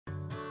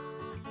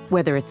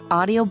Whether it's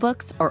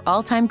audiobooks or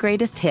all-time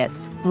greatest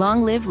hits,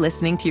 long live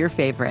listening to your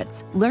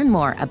favorites. Learn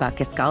more about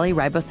Kisqali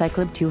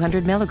Ribociclib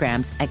 200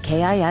 milligrams at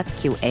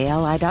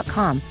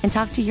KISQALI.com and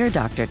talk to your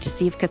doctor to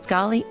see if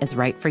Kisqali is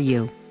right for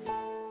you.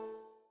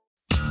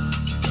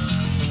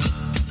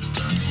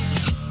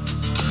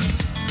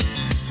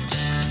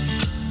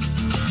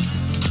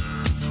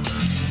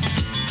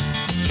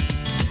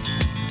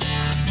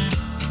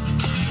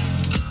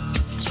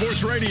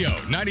 Sports Radio,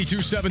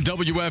 92.7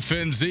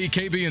 WFNZ.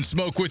 KB and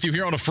Smoke with you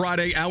here on a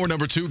Friday, hour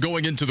number 2,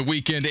 going into the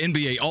weekend.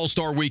 NBA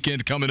All-Star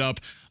Weekend coming up.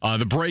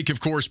 The break,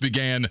 of course,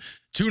 began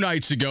 2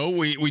 nights ago.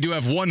 We do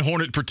have one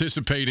Hornet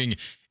participating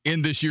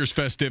in this year's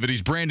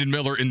festivities, Brandon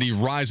Miller in the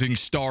Rising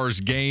Stars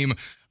game.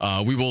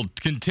 We will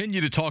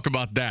continue to talk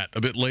about that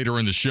a bit later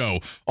in the show.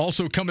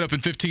 Also, coming up in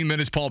 15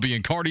 minutes, Paul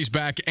Biancardi's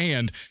back.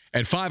 And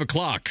at 5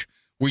 o'clock,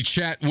 we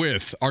chat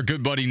with our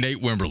good buddy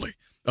Nate Wimberly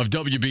of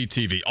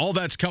WBTV. All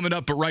that's coming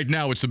up, but right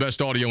now it's the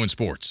best audio in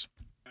sports.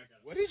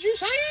 What did you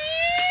say?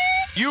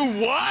 You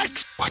what?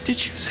 What did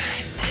you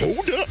say?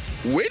 Hold up.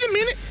 Wait a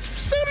minute.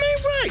 Something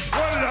ain't right.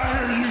 What did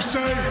I hear you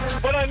say?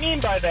 What I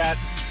mean by that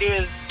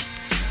is...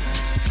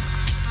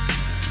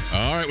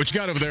 All right, what you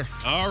got over there?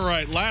 All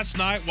right, last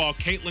night while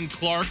Caitlin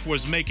Clark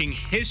was making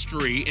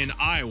history in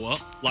Iowa,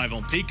 live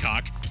on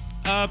Peacock,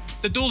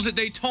 the duels at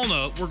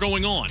Daytona were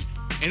going on.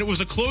 And it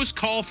was a close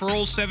call for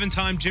old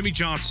 7-time Jimmy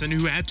Johnson,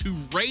 who had to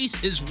race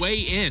his way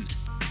in.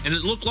 And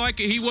it looked like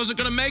he wasn't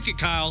going to make it,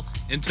 Kyle,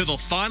 until the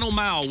final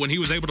mile when he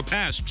was able to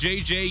pass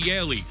J.J.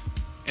 Yeley.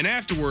 And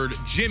afterward,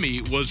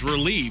 Jimmy was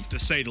relieved, to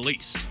say the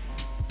least.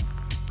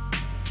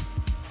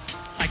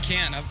 I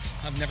can.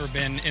 I've never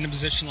been in a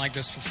position like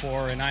this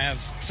before, and I have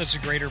such a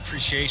greater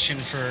appreciation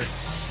for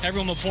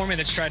everyone before me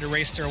that's tried to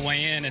race their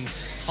way in. And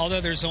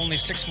although there's only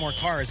 6 more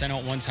cars, I know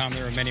at one time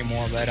there were many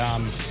more, but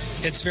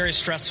it's very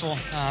stressful.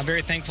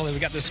 Very thankful that we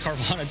got this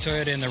Carvana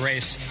Toyota in the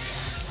race.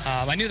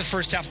 I knew the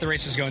first half of the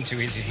race was going too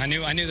easy. I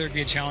knew there'd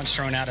be a challenge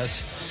thrown at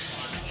us,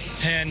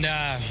 and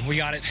we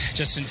got it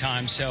just in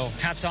time. So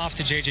hats off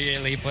to J.J.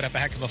 Yeley. Put up a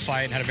heck of a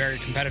fight and had a very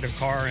competitive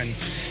car, and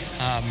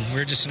we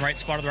were just in the right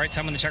spot at the right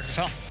time when the checker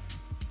fell.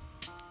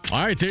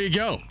 All right, there you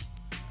go.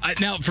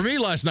 Now, for me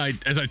last night,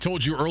 as I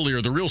told you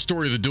earlier, the real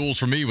story of the duels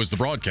for me was the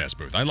broadcast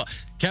booth.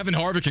 Kevin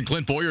Harvick and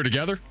Clint Bowyer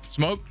together,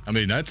 Smoke. I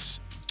mean,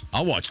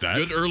 I'll watch that.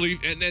 Good early,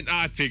 and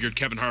I figured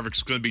Kevin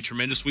Harvick's going to be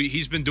tremendous.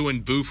 He's been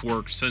doing booth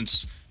work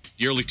since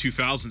the early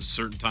 2000s at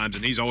certain times,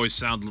 and he's always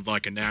sounded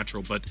like a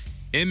natural. But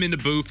him in the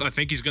booth, I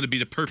think he's going to be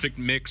the perfect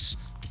mix,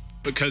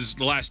 because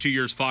the last 2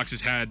 years Fox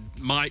has had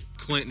Mike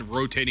Clinton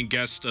rotating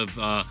guest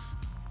of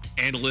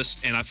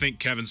analyst, and I think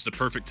Kevin's the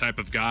perfect type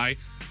of guy.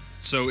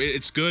 So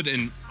it's good,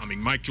 and I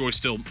mean,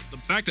 the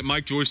fact that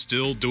Mike Joy's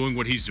still doing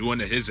what he's doing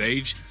at his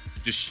age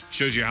just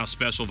shows you how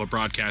special of a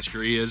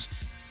broadcaster he is.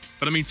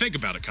 But I mean, think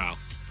about it, Kyle.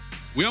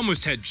 We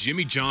almost had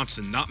Jimmy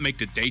Johnson not make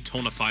the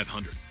Daytona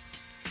 500.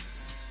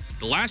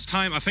 The last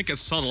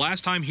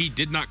time he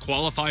did not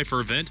qualify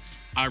for an event,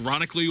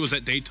 ironically, was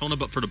at Daytona,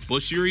 but for the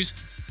Busch Series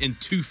in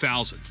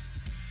 2000.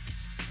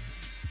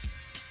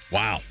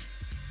 Wow.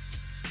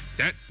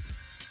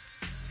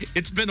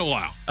 It's been a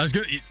while. That's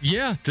good.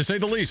 Yeah, to say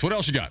the least. What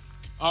else you got?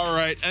 All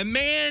right. A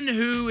man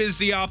who is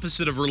the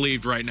opposite of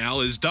relieved right now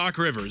is Doc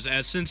Rivers,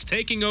 as since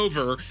taking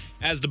over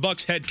as the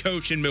Bucs head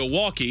coach in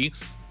Milwaukee,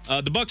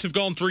 the Bucs have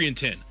gone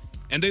 3-10,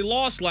 and they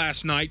lost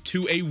last night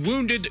to a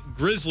wounded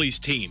Grizzlies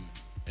team.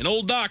 And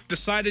old Doc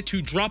decided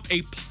to drop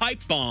a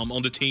pipe bomb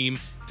on the team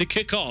to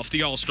kick off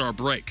the All-Star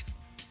break.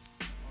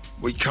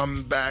 We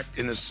come back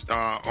in this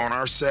on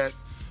our set,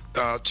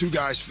 2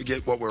 guys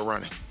forget what we're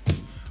running.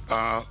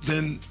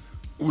 Then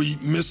we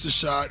miss a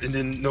shot, and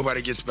then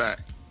nobody gets back.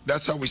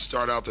 That's how we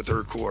start out the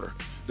third quarter.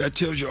 That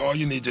tells you all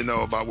you need to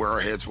know about where our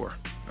heads were.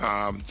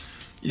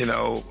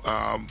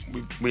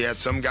 We had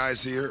some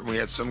guys here, and we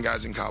had some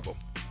guys in Cabo.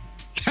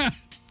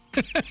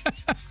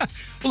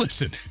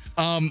 Listen,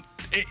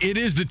 it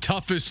is the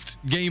toughest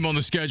game on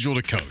the schedule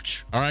to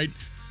coach, all right?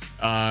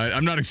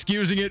 I'm not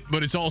excusing it,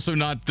 but it's also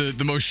not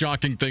the most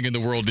shocking thing in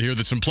the world to hear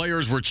that some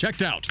players were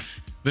checked out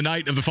the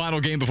night of the final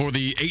game before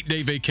the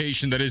 8-day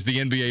vacation that is the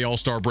NBA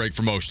All-Star break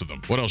for most of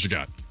them. What else you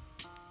got?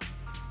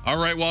 All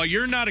right, while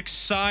you're not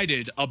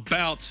excited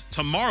about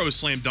tomorrow's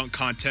Slam Dunk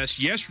Contest,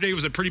 yesterday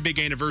was a pretty big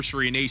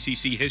anniversary in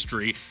ACC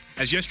history,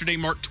 as yesterday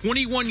marked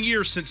 21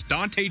 years since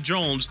Dante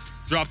Jones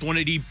dropped one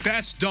of the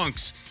best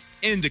dunks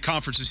in the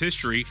conference's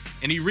history,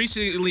 and he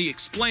recently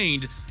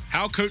explained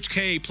how Coach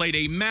K played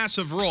a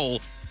massive role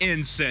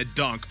in said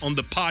dunk on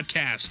the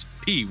podcast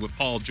P with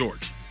Paul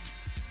George.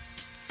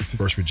 It's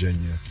West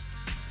Virginia.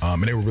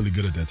 And they were really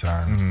good at that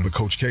time. Mm-hmm. But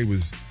Coach K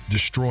was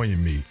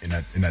destroying me in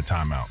that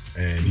timeout.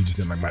 And he just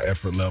didn't like my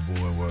effort level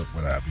and what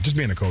have you. Just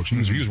being a coach, he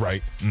was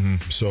right.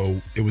 Mm-hmm.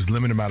 So it was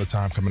limited amount of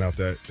time coming out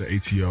the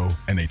ATO,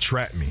 and they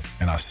trapped me.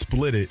 And I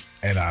split it,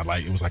 and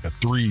it was like a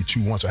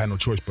 3-2-1, so I had no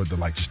choice but to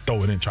just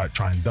throw it in, try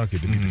and dunk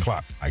it to beat the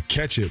clock. I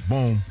catch it,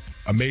 boom,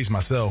 amazed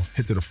myself,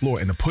 hit to the floor,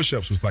 and the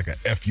push-ups was like a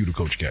F you to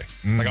Coach K.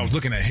 Like I was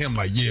looking at him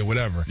like, yeah,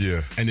 whatever.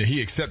 Yeah. And then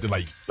he accepted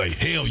like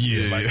hell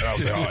yeah. Like and I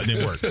was like, oh, it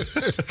didn't work.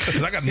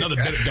 Because I got another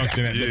dunk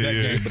in that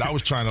game, but I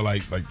was trying to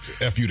like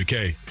F you to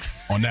K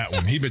on that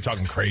one. He been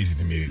talking crazy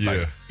to me.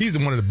 Like, he's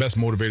one of the best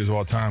motivators of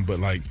all time, but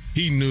like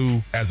he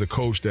knew as a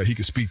coach that he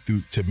could speak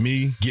to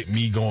me, get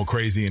me going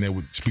crazy, and it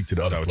would speak to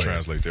the other players. That would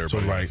translate to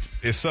everybody. So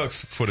like, it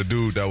sucks for the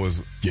dude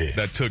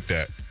that took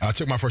that. I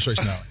took my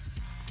frustration out.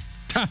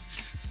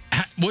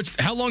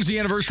 How long's the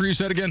anniversary you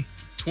said again?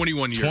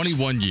 21 years.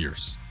 21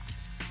 years.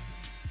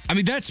 I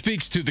mean, that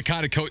speaks to the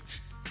kind of coach.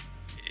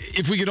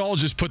 If we could all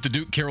just put the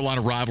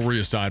Duke-Carolina rivalry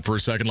aside for a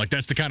second, like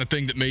that's the kind of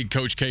thing that made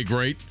Coach K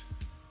great,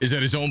 is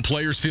that his own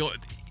players feel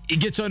 – he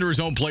gets under his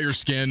own player's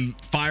skin,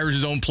 fires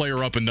his own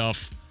player up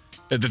enough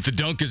that the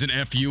dunk is an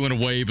FU in a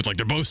way, but like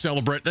they're both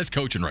celebrating. That's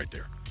coaching right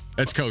there.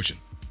 That's coaching.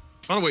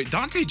 By the way,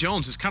 Dante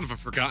Jones is kind of a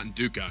forgotten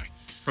Duke guy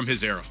from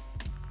his era.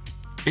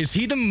 Is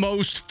he the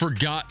most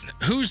forgotten?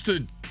 What's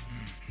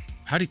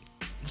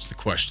the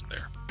question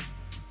there?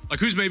 Like,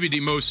 who's maybe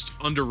the most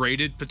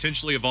underrated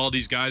potentially of all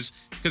these guys?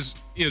 Because,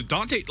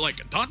 Dante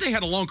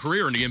had a long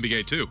career in the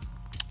NBA too.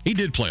 He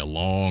did play a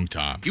long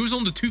time. He was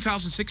on the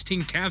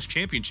 2016 Cavs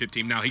championship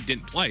team. Now, he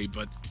didn't play,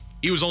 but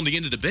he was on the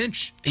end of the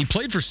bench. He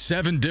played for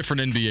 7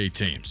 different NBA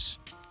teams.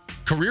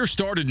 Career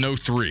started in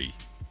 2003.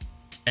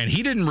 And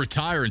he didn't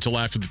retire until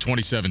after the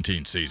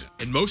 2017 season.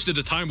 And most of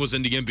the time was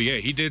in the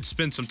NBA. He did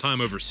spend some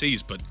time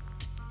overseas, but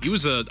he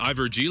was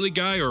either a G League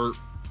guy or...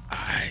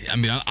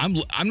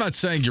 I'm not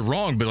saying you're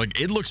wrong, but like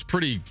it looks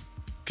pretty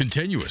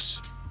continuous.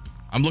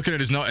 I'm looking at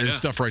his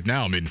stuff right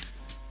now. I mean,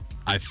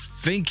 I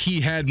think he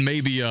had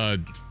maybe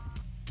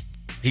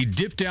he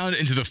dipped down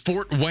into the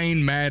Fort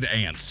Wayne Mad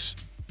Ants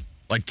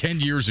like 10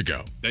 years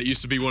ago. That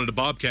used to be one of the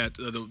Bobcats.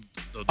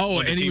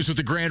 And he was with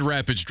the Grand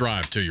Rapids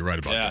Drive, too. You're right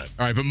about that.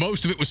 All right, but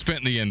most of it was spent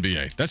in the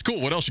NBA. That's cool.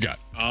 What else you got?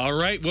 All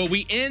right. Well,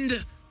 we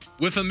end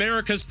with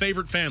America's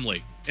favorite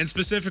family, and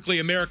specifically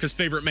America's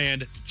favorite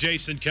man,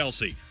 Jason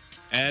Kelce.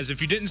 As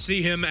if you didn't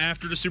see him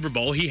after the Super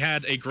Bowl, he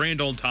had a grand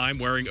old time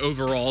wearing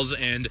overalls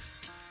and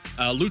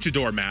a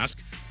luchador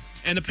mask.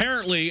 And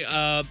apparently,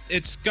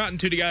 it's gotten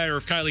to the ire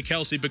of Kylie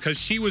Kelce because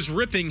she was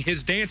ripping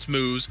his dance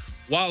moves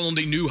while on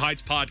the New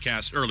Heights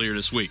podcast earlier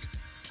this week.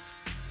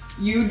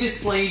 You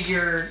displayed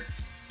your,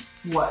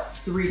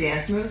 3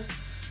 dance moves?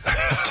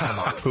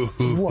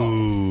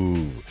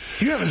 Whoa.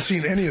 You haven't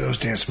seen any of those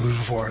dance moves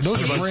before.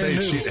 Those are brand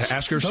new.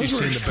 Ask her if she's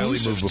seen the belly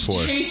move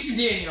before. Jason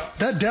Daniel.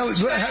 That belly.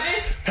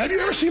 Have you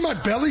ever seen my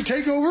belly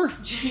take over?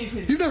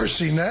 Jason. You've never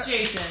seen that.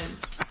 Jason.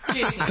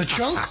 The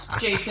chunk?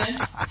 Jason.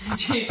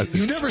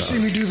 You've never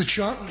seen me do the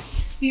chunk?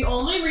 The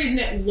only reason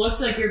it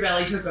looked like your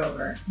belly took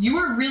over, you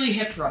were really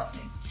hip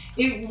thrusting.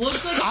 It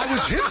looked like I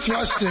was hip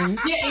thrusting.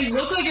 Yeah, it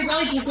looked like your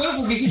belly took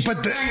over because you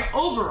were wearing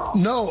overalls.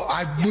 No,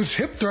 I was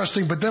hip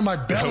thrusting, but then my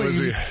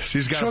belly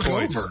She's got took a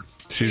point. over.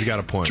 She's got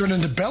a point. Turned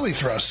into belly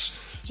thrust.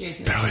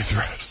 Jason. Belly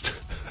thrust.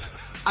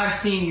 I've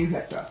seen you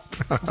hip thrust.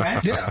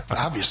 Okay? Yeah,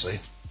 obviously.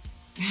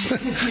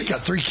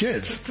 Got 3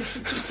 kids.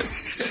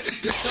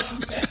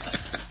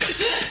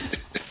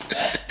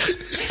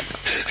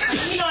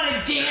 You know how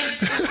to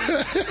dance.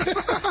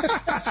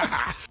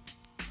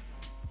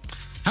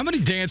 How many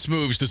dance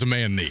moves does a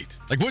man need?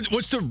 Like,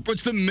 what's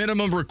the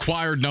minimum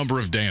required number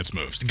of dance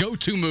moves?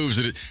 Go-to moves.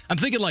 I'm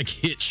thinking like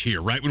Hitch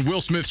here, right? When Will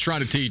Smith's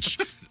trying to teach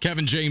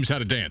Kevin James how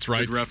to dance,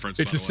 right? Good reference.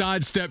 It's a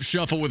sidestep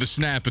shuffle with a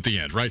snap at the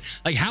end, right?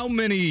 Like, how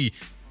many?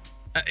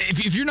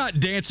 If you're not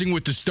dancing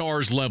with the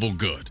stars level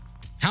good,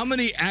 how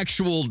many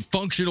actual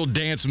functional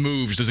dance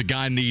moves does a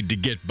guy need to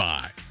get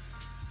by?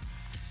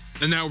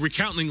 And now we're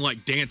counting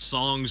like dance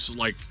songs,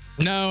 like.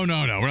 No. We're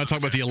not talking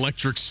about the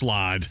electric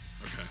slide.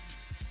 Okay.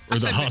 Or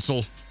the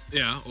hustle.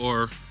 Yeah,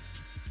 or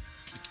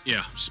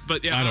yeah,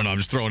 but yeah. I don't know. I'm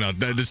just throwing out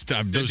this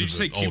time. Did you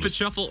say Cupid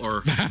Shuffle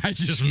or? I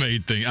just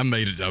made things. I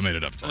made it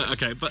up.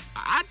 Okay, but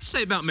I'd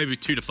say about maybe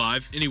 2 to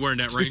 5, anywhere in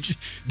that range.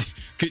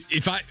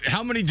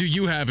 How many do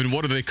you have, and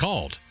what are they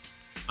called?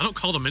 I don't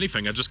call them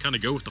anything. I just kind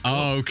of go with the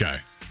flow.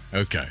 Oh,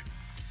 okay.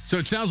 So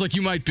it sounds like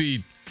you might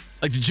be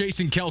like the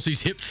Jason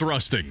Kelce's hip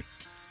thrusting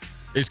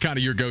is kind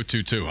of your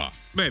go-to too, huh?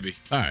 Maybe.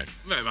 All right.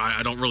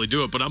 I don't really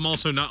do it, but I'm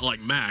also not like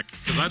Mac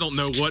because I don't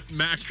know what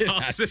Mac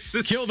causes.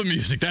 Kill the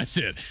music. That's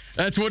it.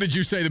 That's What Did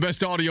You Say? The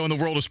best audio in the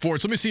world of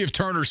sports. Let me see if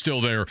Turner's still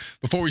there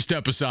before we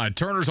step aside.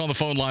 Turner's on the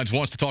phone lines,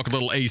 wants to talk a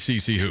little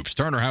ACC hoops.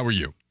 Turner, how are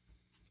you?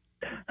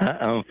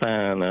 I'm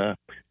fine. I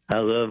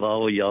love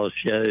all of y'all's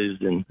shows,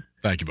 and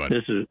thank you,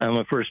 buddy. I'm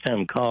a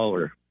first-time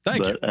caller.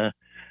 Thank you.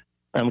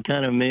 I'm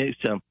kind of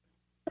mixed.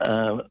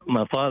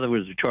 My father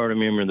was a charter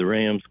member of the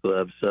Rams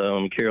Club, so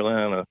I'm in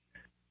Carolina,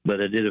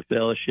 but I did a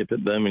fellowship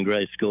at Bowman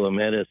Gray School of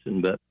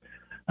Medicine. But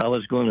I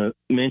was going to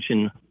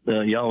mention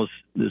y'all's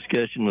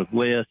discussion with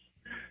Wes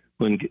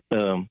when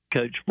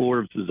Coach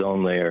Forbes was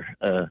on there.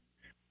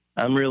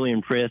 I'm really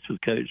impressed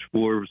with Coach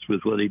Forbes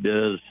with what he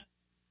does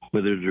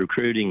with his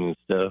recruiting and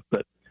stuff.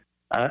 But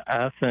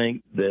I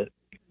think that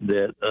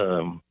the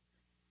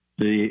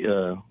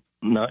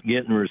not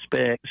getting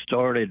respect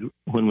started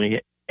when we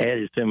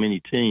added so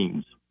many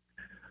teams.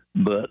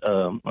 But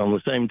on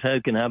the same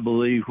token, I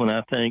believe when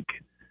I think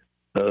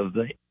of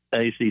the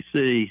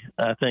ACC,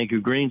 I think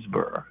of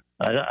Greensboro.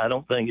 I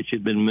don't think it should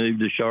have been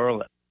moved to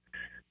Charlotte.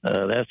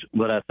 That's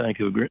what I think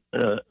of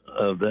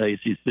the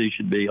ACC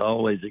should be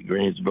always at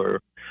Greensboro.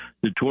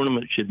 The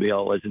tournament should be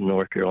always in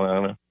North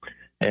Carolina.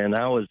 And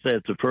I was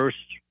at the first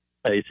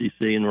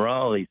ACC in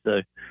Raleigh.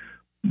 So,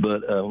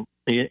 but,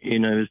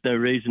 there's no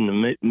reason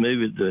to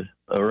move it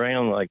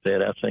around like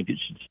that. I think it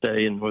should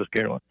stay in North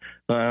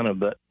Carolina.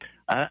 But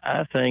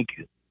I think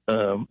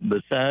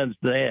besides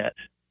that,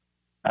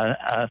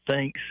 I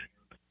think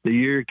the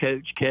year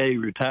Coach K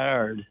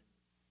retired,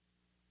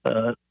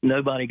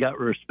 nobody got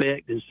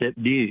respect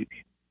except Duke.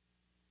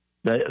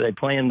 They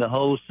planned the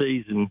whole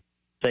season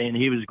saying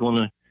he was going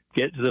to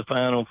get to the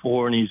Final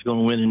Four and he's going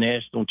to win a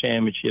national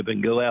championship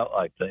and go out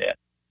like that.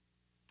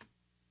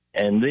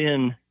 And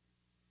then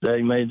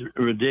they made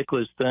a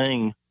ridiculous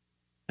thing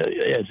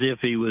as if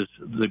he was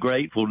the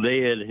Grateful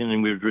Dead and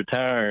he was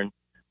retiring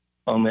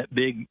on that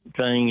big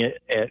thing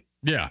at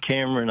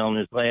Cameron on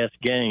his last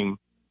game,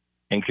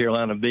 and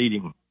Carolina beat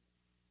him.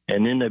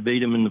 And then they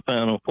beat him in the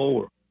Final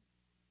Four.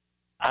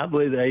 I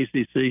believe the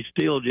ACC is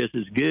still just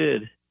as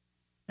good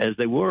as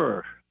they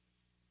were.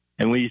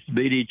 And we used to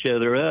beat each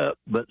other up,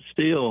 but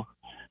still,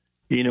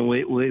 we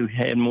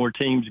had more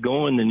teams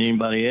going than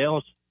anybody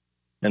else.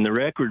 And the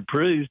record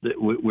proves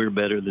that we're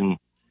better than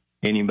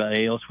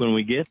anybody else when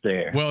we get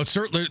there. Well,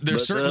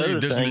 there's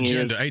an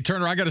agenda. Hey,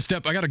 Turner, I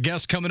got a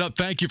guest coming up.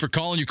 Thank you for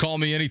calling. You call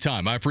me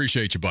anytime. I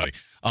appreciate you, buddy.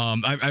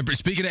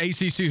 Speaking of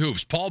ACC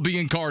hoops, Paul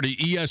Biancardi,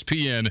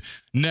 ESPN,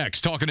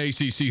 next, talking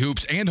ACC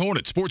hoops and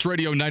Hornets. Sports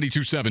Radio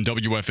 92.7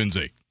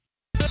 WFNZ.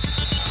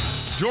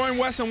 Join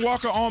Wes and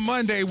Walker on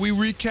Monday. We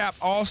recap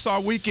All-Star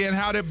Weekend.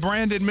 How did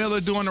Brandon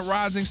Miller do in the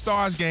Rising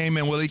Stars game,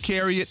 and will he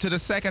carry it to the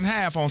second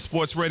half on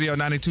Sports Radio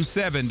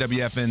 92.7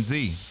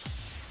 WFNZ?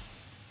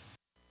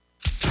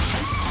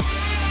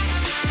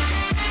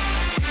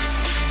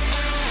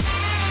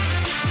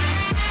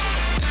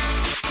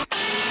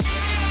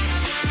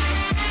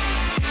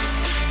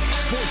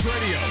 Sports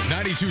Radio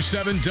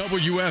 92.7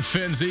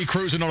 WFNZ,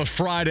 cruising on a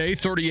Friday,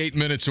 38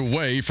 minutes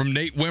away from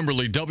Nate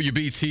Wimberly,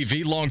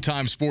 WBTV,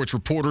 longtime sports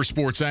reporter,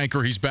 sports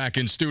anchor. He's back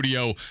in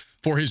studio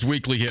for his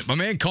weekly hit. My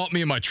man caught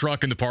me in my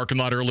truck in the parking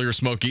lot earlier,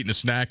 Smoke, eating a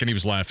snack, and he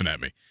was laughing at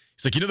me.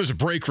 He's like, there's a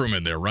break room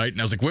in there, right? And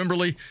I was like,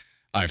 Wimberly,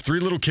 I have 3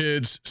 little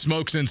kids,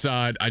 Smoke's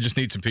inside. I just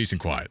need some peace and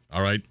quiet,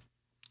 all right?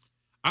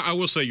 I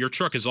will say your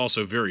truck is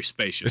also very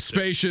spacious. It's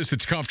spacious.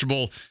 It's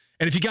comfortable.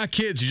 And if you got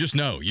kids, you just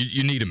know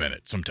you need a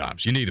minute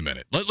sometimes. You need a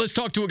minute. Let's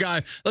talk to a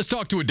guy. Let's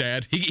talk to a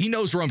dad. He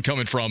knows where I'm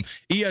coming from.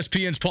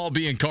 ESPN's Paul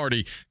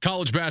Biancardi,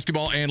 college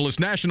basketball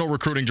analyst, national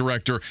recruiting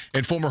director,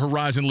 and former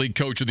Horizon League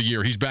Coach of the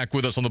Year. He's back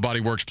with us on the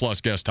Body Works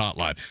Plus guest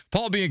hotline.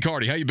 Paul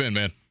Biancardi, how you been,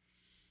 man?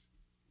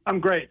 I'm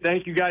great.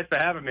 Thank you guys for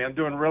having me. I'm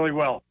doing really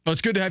well. Well,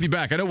 it's good to have you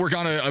back. I know we're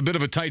on a bit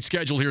of a tight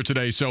schedule here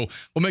today, so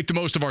we'll make the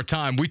most of our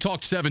time. We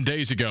talked 7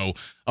 days ago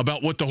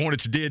about what the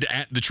Hornets did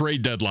at the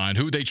trade deadline,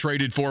 who they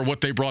traded for, what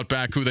they brought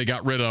back, who they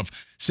got rid of.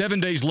 7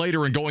 days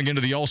later and going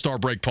into the All-Star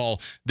break, Paul,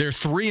 they're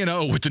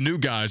 3-0 with the new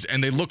guys,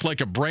 and they look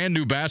like a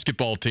brand-new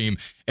basketball team,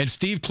 and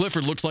Steve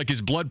Clifford looks like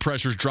his blood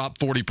pressure's dropped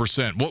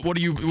 40%. What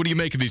do you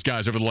make of these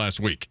guys over the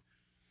last week?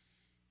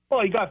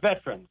 Well, you got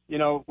veterans,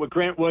 with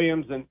Grant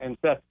Williams and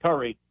Seth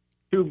Curry.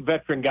 2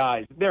 veteran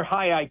guys. They're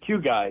high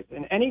IQ guys.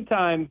 And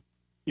anytime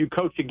you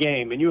coach a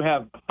game and you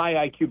have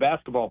high IQ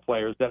basketball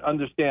players that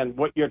understand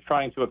what you're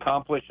trying to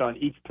accomplish on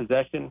each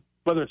possession,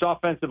 whether it's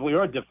offensively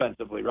or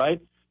defensively,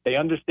 right? They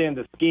understand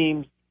the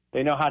schemes.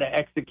 They know how to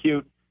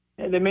execute.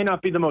 And they may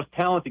not be the most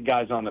talented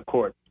guys on the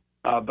court,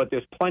 but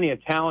there's plenty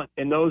of talent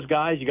in those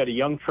guys. You got a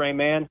young Trey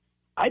Mann.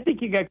 I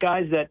think you got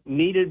guys that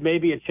needed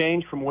maybe a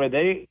change from where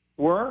they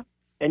were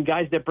and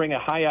guys that bring a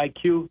high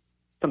IQ,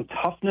 some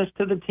toughness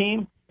to the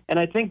team. And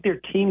I think they're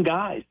team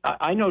guys.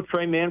 I know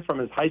Trey Mann from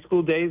his high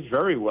school days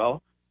very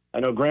well. I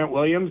know Grant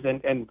Williams,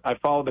 and I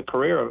followed the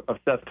career of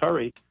Seth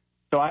Curry.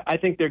 So I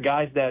think they're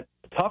guys that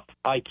tough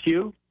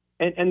IQ,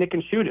 and they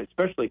can shoot it,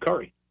 especially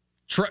Curry.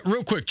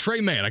 Real quick, Trey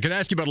Mann. I could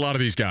ask you about a lot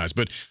of these guys,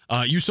 but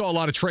you saw a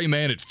lot of Trey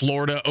Mann at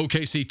Florida.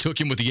 OKC took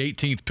him with the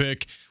 18th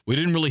pick. We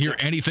didn't really hear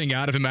anything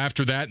out of him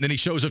after that. And then he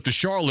shows up to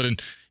Charlotte,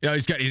 and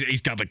he's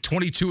got like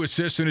 22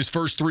 assists in his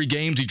first 3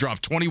 games. He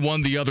dropped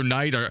 21 the other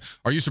night.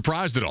 Are you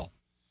surprised at all?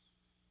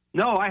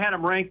 No, I had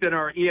him ranked in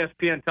our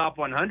ESPN Top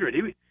 100.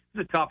 He was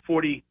a top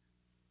 40,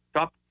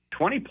 top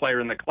 20 player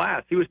in the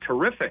class. He was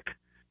terrific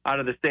out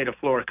of the state of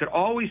Florida. Could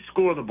always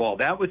score the ball.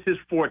 That was his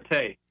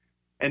forte.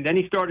 And then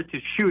he started to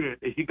shoot it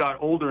as he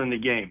got older in the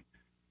game.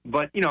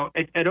 But,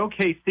 at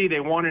OKC, they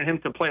wanted him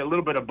to play a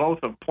little bit of both,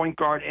 of point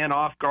guard and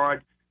off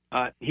guard.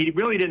 He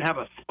really didn't have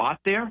a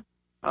spot there.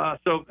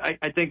 So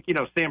I think,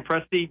 Sam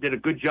Presti did a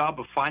good job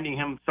of finding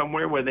him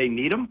somewhere where they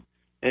need him.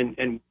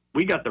 And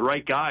we got the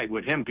right guy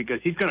with him because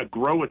he's going to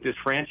grow with this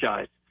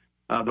franchise.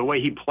 The way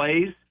he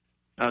plays,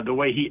 the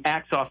way he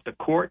acts off the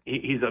court.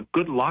 He's a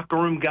good locker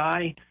room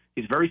guy.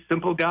 He's a very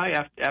simple guy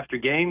after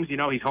games.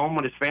 He's home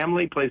with his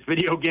family, plays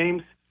video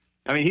games.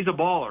 I mean, he's a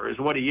baller is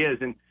what he is.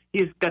 And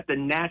he's got the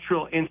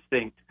natural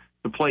instinct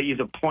to play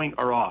either point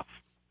or off.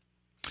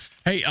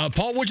 Hey,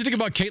 Paul, what'd you think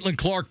about Caitlin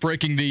Clark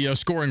breaking the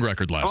scoring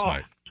record last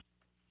night?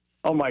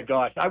 Oh, my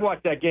gosh. I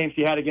watched that game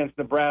she had against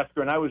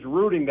Nebraska, and I was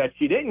rooting that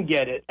she didn't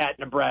get it at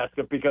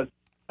Nebraska because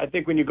I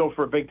think when you go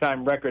for a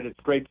big-time record, it's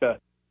great to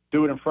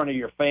do it in front of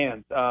your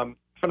fans.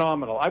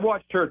 Phenomenal. I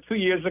watched her 2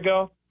 years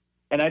ago,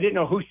 and I didn't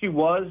know who she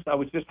was. I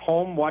was just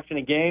home watching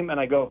a game, and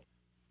I go,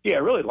 I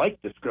really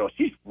like this girl.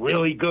 She's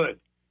really good.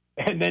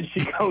 And then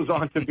she goes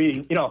on to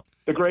be,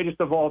 the greatest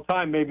of all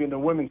time, maybe in the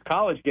women's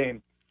college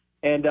game.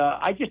 And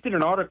I just did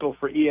an article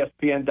for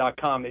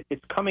ESPN.com.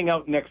 It's coming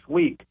out next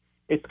week.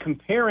 It's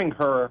comparing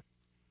her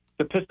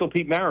to Pistol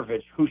Pete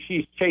Maravich, who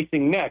she's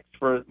chasing next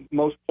for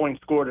most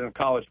points scored in a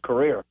college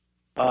career.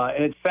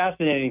 And it's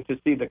fascinating to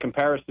see the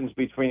comparisons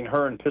between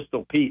her and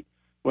Pistol Pete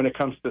when it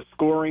comes to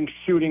scoring,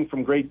 shooting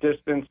from great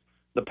distance,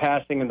 the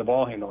passing, and the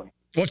ball handling.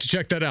 We'll have to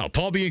check that out.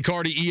 Paul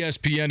Biancardi,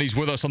 ESPN. He's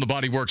with us on the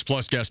Bodyworks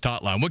Plus guest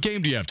hotline. What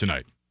game do you have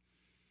tonight?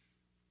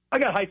 I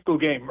got a high school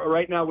game.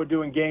 Right now we're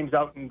doing games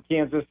out in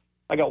Kansas.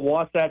 I got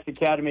Wasatch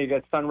Academy. I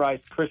got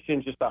Sunrise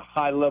Christian, just a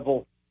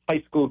high-level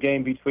high school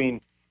game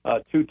between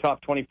two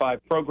top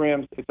 25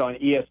 programs. It's on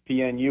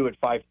ESPNU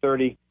at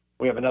 5:30.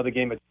 We have another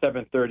game at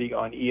 7:30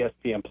 on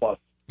ESPN+. All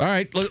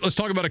right, let's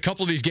talk about a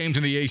couple of these games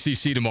in the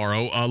ACC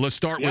tomorrow. Let's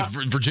start with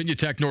Virginia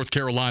Tech, North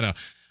Carolina.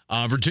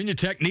 Virginia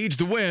Tech needs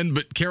to win,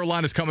 but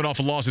Carolina's coming off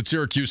a loss at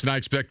Syracuse, and I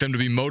expect them to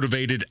be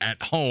motivated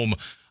at home.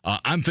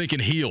 I'm thinking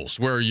heels.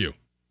 Where are you?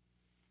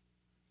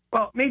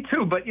 Well, me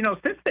too. But,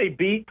 since they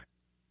beat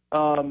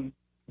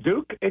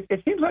Duke,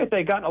 it seems like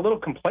they've gotten a little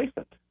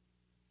complacent.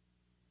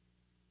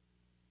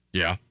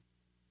 Yeah.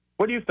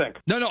 What do you think?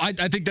 No, I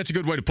think that's a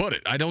good way to put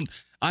it. I don't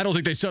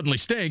think they suddenly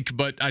stink,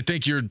 but I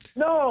think you're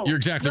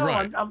exactly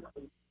right.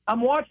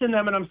 I'm watching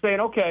them and I'm saying,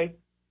 okay,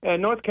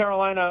 North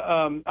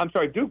Carolina,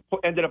 Duke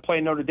ended up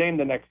playing Notre Dame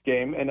the next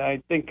game, and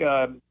I think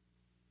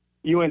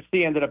UNC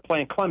ended up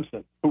playing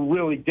Clemson, who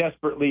really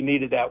desperately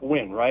needed that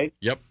win, right?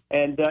 Yep.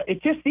 And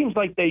it just seems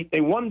like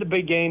they won the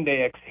big game,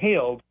 they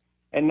exhaled,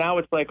 and now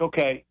it's like,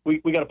 okay, we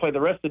got to play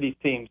the rest of these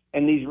teams.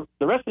 And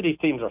the rest of these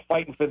teams are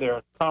fighting for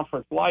their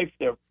conference life.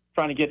 They're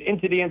trying to get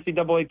into the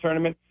NCAA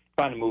tournament,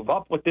 trying to move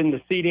up within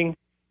the seeding.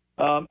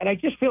 And I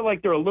just feel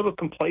like they're a little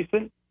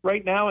complacent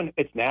right now, and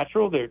it's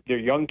natural. They're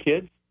young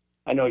kids.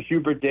 I know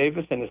Hubert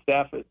Davis and the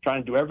staff are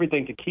trying to do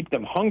everything to keep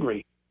them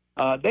hungry.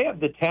 They have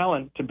the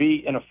talent to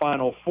be in a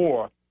Final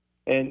Four,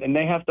 and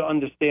they have to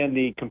understand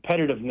the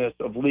competitiveness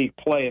of league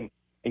play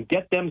and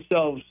get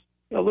themselves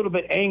a little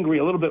bit angry,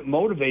 a little bit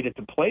motivated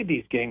to play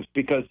these games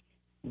because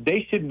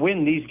they should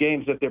win these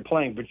games that they're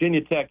playing.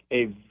 Virginia Tech,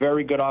 a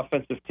very good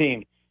offensive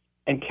team.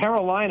 And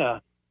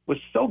Carolina was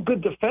so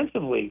good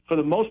defensively for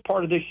the most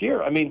part of this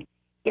year. I mean,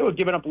 they were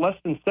giving up less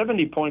than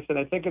 70 points, and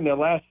I think in their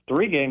last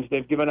 3 games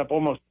they've given up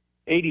almost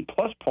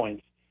 80-plus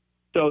points.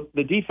 So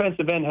the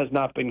defensive end has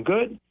not been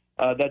good.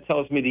 That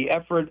tells me the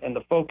effort and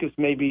the focus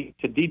maybe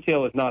to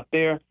detail is not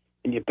there,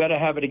 and you better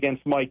have it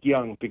against Mike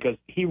Young because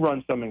he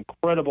runs some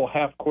incredible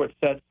half-court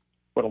sets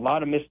with a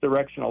lot of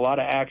misdirection, a lot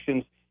of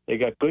actions. They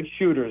got good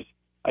shooters.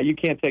 You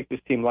can't take this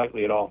team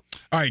lightly at all.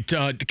 All right,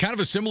 kind of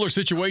a similar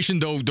situation,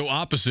 though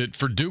opposite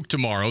for Duke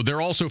tomorrow.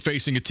 They're also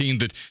facing a team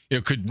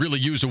that could really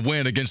use a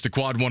win against a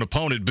quad one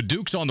opponent, but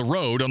Duke's on the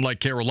road, unlike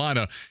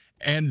Carolina,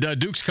 and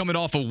Duke's coming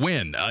off a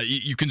win.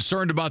 You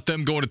concerned about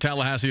them going to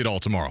Tallahassee at all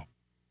tomorrow?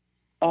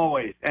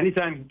 Always.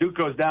 Anytime Duke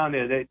goes down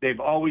there, they've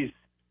always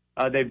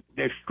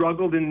they've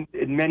struggled in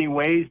many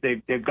ways.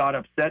 They've got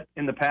upset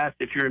in the past.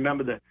 If you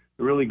remember the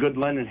really good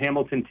Lennon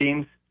Hamilton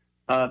teams,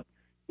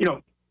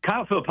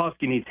 Kyle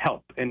Filipowski needs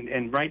help,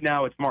 and right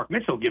now it's Mark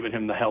Mitchell giving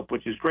him the help,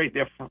 which is great.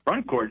 Their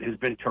front court has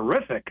been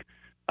terrific.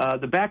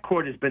 The back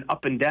court has been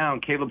up and down.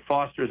 Caleb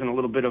Foster's in a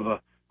little bit of a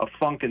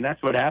funk, and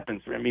that's what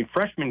happens. I mean,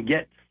 freshmen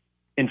get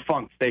in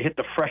funks. They hit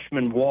the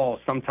freshman wall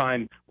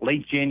sometime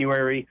late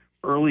January,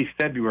 early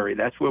February.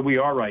 That's where we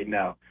are right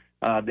now.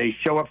 They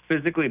show up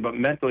physically, but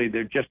mentally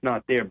they're just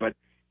not there. But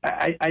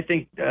I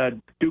think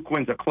Duke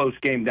wins a close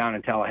game down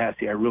in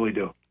Tallahassee. I really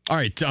do. All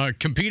right,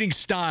 competing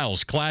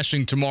styles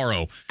clashing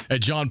tomorrow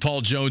at John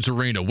Paul Jones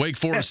Arena. Wake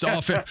Forest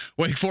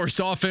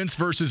offense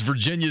versus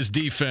Virginia's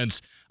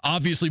defense.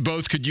 Obviously,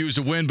 both could use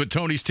a win, but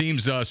Tony's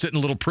team's sitting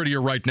a little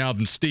prettier right now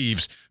than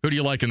Steve's. Who do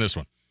you like in this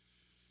one?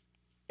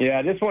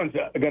 Yeah, this one's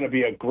going to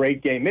be a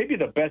great game. Maybe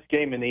the best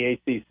game in the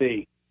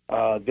ACC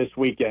this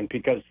weekend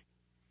because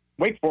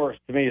Wake Forest,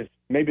 to me, is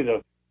maybe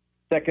the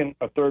second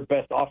or third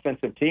best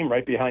offensive team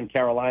right behind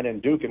Carolina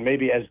and Duke, and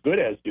maybe as good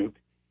as Duke.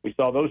 We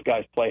saw those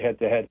guys play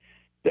head-to-head.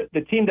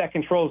 The team that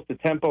controls the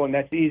tempo, and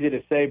that's easy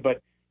to say,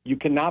 but you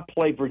cannot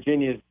play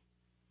Virginia's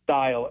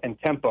style and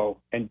tempo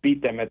and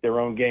beat them at their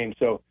own game.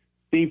 So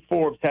Steve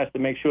Forbes has to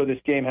make sure this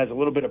game has a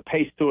little bit of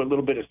pace to it, a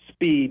little bit of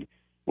speed,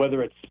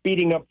 whether it's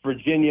speeding up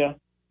Virginia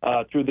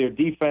through their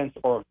defense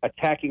or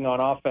attacking on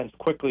offense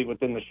quickly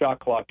within the shot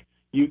clock.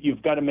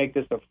 You've got to make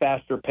this a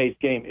faster-paced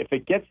game. If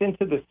it gets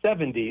into the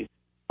 70s,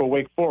 for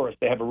Wake Forest,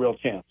 they have a real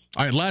chance.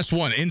 All right, last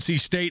one.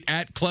 NC State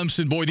at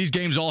Clemson. Boy, these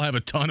games all have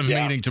a ton of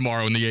meaning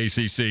tomorrow in the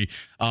ACC.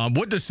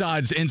 What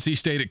decides NC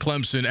State at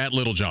Clemson at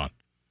Littlejohn?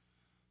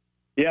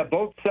 Yeah,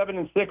 both 7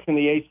 and 6 in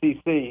the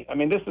ACC. I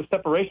mean, this is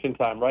separation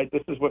time, right?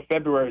 This is what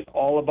February is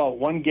all about.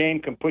 One game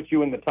can put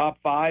you in the top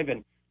 5,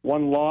 and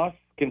one loss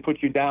can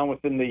put you down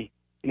within the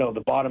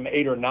bottom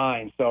 8 or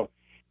 9. So,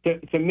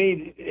 to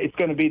me, it's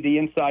going to be the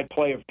inside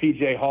play of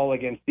P.J. Hall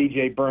against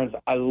D.J. Burns.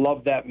 I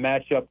love that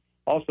matchup.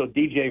 Also,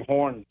 D.J.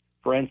 Horn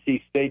for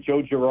NC State,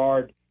 Joe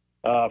Girard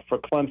for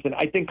Clemson.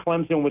 I think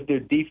Clemson, with their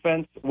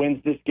defense,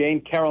 wins this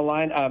game.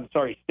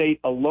 State,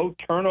 a low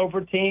turnover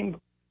team.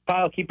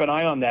 Kyle, keep an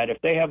eye on that.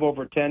 If they have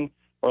over 10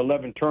 or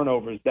 11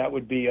 turnovers, that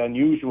would be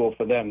unusual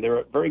for them. They're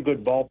a very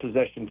good ball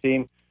possession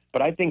team,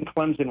 but I think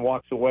Clemson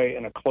walks away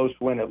in a close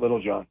win at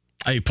Littlejohn.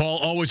 Hey, Paul,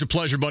 always a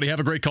pleasure, buddy. Have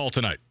a great call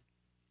tonight.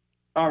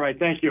 All right,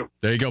 thank you.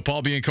 There you go.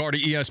 Paul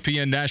Biancardi,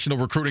 ESPN National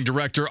Recruiting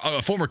Director,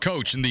 a former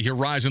coach in the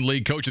Horizon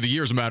League, Coach of the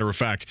Year, as a matter of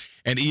fact,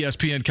 and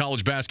ESPN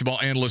college basketball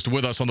analyst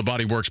with us on the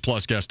BodyWorks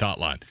Plus guest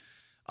hotline.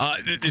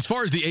 As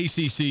far as the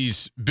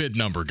ACC's bid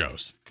number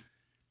goes,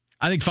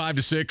 I think 5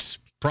 to 6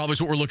 probably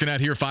is what we're looking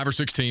at here, 5 or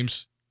 6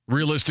 teams,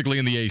 realistically,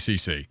 in the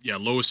ACC. Yeah,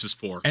 lowest is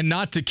 4. And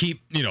not to keep,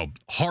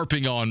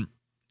 harping on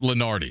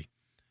Lenardi,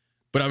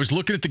 but I was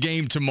looking at the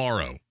game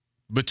tomorrow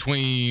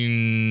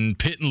between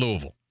Pitt and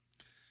Louisville.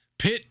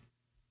 Pitt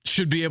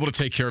should be able to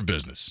take care of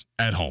business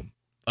at home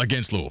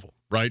against Louisville,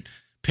 right?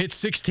 Pitt's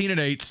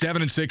 16-8,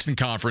 7-6 in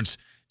conference.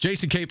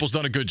 Jason Capel's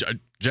done a good job.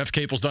 Jeff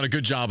Capel's done a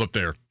good job up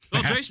there.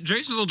 Well,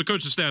 Jason's on the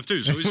coaching staff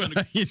too, so he's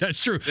yeah,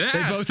 that's true. Yeah.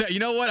 They both. You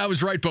know what? I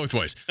was right both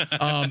ways.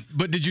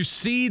 But did you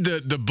see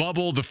the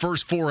bubble? The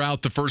first 4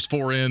 out, the first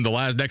 4 in,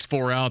 the next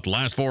 4 out, the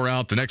last 4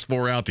 out, the next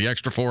 4 out, the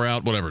extra 4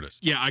 out, whatever it is.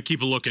 Yeah, I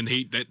keep a look, and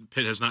that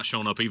Pitt has not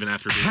shown up even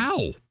after.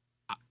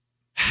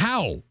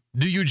 How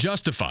do you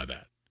justify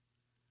that?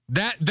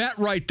 That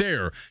right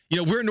there,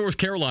 we're in North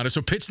Carolina,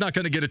 so Pitt's not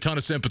going to get a ton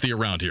of sympathy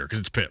around here because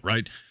it's Pitt,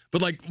 right?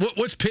 But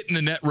what's Pitt in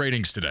the net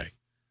ratings today?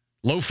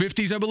 Low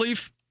 50s, I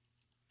believe.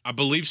 I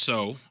believe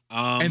so.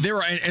 And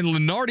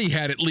Lenardi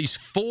had at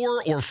least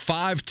 4 or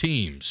 5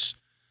 teams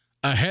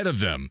ahead of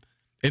them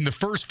in the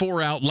first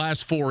 4 out,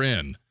 last 4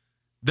 in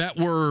that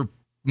were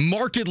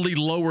markedly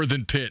lower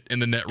than Pitt in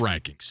the net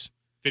rankings.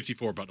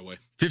 54, by the way.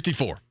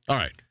 54. All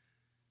right.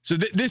 So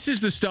this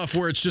is the stuff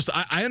where it's just,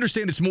 I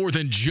understand it's more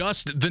than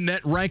just the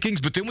net rankings,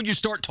 but then when you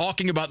start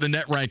talking about the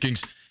net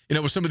rankings,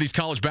 with some of these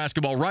college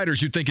basketball writers,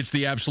 you'd think it's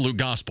the absolute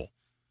gospel,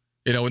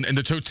 and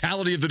the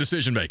totality of the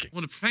decision making.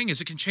 Well, the thing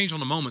is, it can change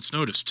on a moment's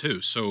notice,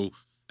 too. So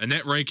a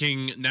net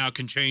ranking now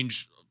can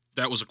change.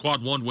 That was a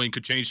quad 1 win,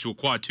 could change to a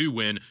quad 2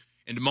 win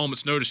in a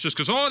moment's notice just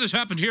because, this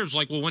happened here. It's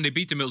like, well, when they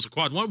beat them, it was a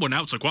quad 1 win.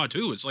 Now it's a quad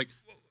 2. It's like,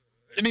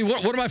 I mean,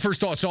 one of my first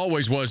thoughts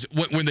always was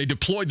when they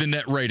deployed the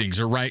net ratings,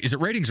 is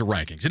it ratings or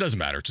rankings? It doesn't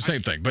matter. It's the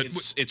same thing. But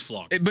it's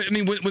flawed. But, I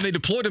mean, when they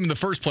deployed them in the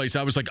first place,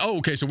 I was like, oh,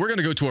 okay, so we're going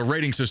to go to a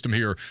rating system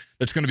here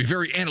that's going to be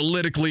very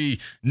analytically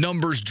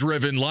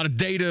numbers-driven, a lot of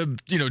data,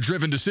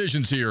 driven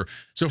decisions here.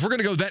 So if we're going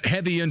to go that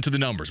heavy into the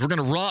numbers, we're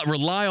going to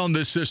rely on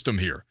this system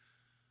here.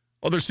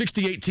 Well, there's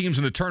 68 teams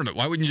in the tournament.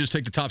 Why wouldn't you just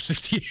take the top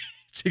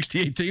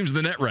 68 teams in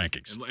the net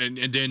rankings?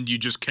 And then you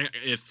just can't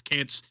 –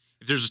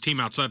 if there's a team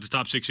outside the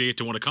top 68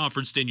 to win a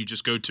conference, then you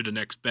just go to the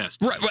next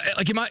best. Right.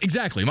 Like, am I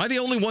the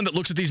only one that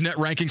looks at these net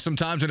rankings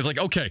sometimes and it's like,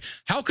 okay,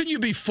 how can you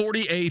be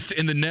 48th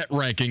in the net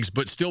rankings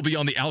but still be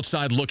on the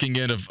outside looking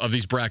in of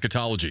these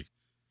bracketology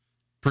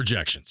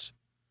projections?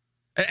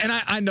 And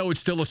I know it's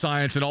still a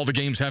science and all the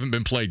games haven't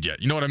been played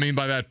yet. You know what I mean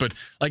by that? But,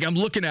 like, I'm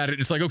looking at it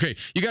and it's like, okay,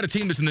 you got a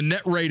team that's in the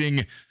net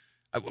rating.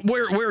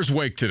 Where's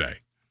Wake today?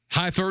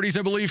 High 30s,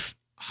 I believe?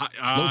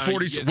 Low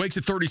 40s. Yeah. Wake's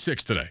at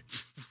 36 today.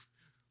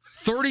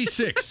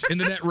 36 in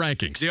the net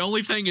rankings. The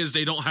only thing is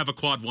they don't have a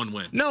quad 1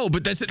 win. No,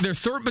 but they're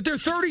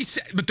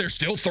 36, but they're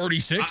still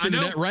 36 in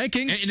the net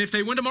rankings. And if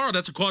they win tomorrow,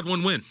 that's a quad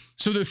 1 win.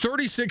 So they're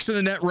 36 in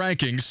the net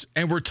rankings,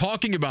 and we're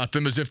talking about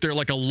them as if they're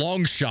like a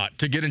long shot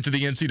to get into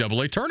the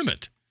NCAA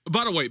tournament.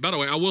 By the way,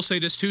 I will say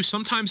this too.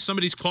 Sometimes some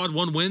of these quad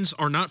 1 wins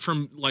are not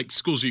from like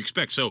schools you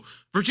expect. So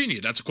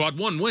Virginia, that's a quad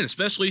 1 win,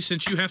 especially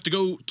since you have to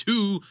go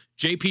to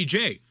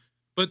JPJ.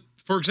 But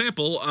for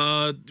example,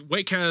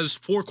 Wake has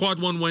 4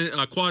 quad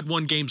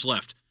 1 games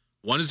left.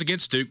 One is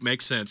against Duke,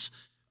 makes sense.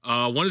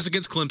 One is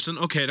against Clemson.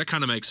 Okay, that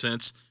kind of makes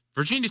sense.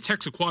 Virginia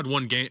Tech's a quad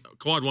 1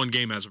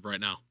 game as of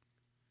right now.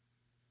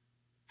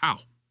 How?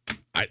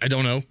 I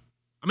don't know.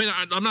 I mean,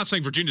 I'm not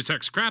saying Virginia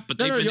Tech's crap, but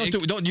you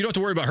don't have to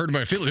worry about hurting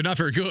my feelings. They're not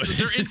very good.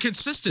 They're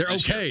inconsistent. They're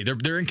okay.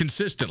 They're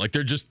inconsistent. Like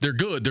they're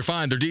good. They're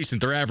fine. They're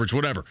decent. They're average.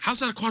 Whatever. How's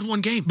that a quad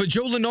 1 game? But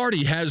Joe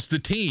Lenardi has the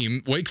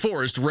team, Wake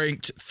Forest,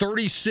 ranked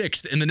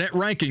 36th in the net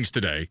rankings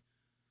today,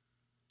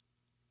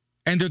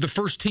 and they're the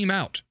first team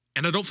out.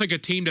 And I don't think a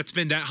team that's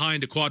been that high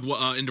into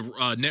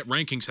net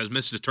rankings has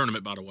missed the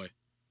tournament. By the way,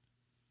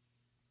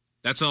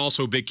 that's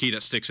also a big key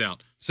that sticks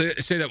out. Say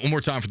that one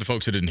more time for the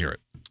folks that didn't hear it.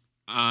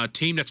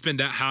 Team that's been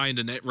that high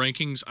into net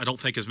rankings, I don't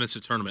think has missed a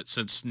tournament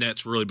since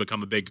net's really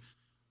become a big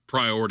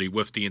priority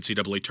with the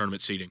NCAA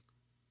tournament seeding.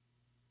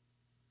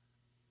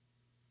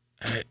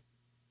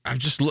 I'm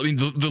just looking.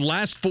 The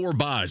last 4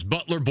 buys,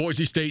 Butler,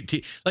 Boise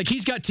State, like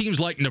he's got teams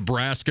like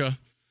Nebraska,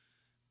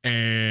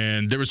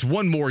 and there was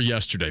one more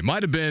yesterday.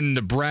 Might have been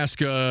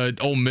Nebraska,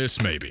 Ole Miss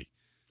maybe.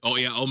 Oh,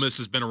 yeah, Ole Miss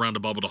has been around the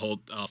bubble to hold.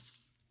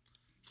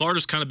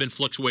 Florida's kind of been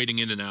fluctuating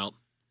in and out.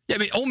 Yeah, I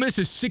mean, Ole Miss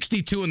is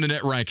 62 in the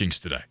net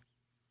rankings today.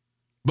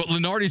 But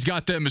Lunardi's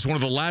got them as one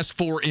of the last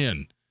 4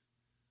 in.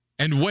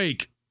 And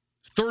Wake,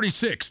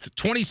 36th,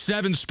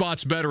 27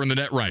 spots better in the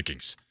net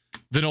rankings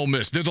than Ole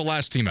Miss. They're the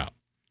last team out.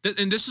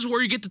 And this is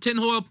where you get the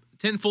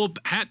tinfoil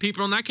hat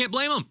people, and I can't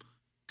blame them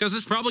because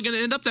it's probably going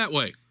to end up that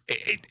way.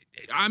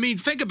 I mean,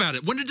 think about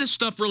it. When did this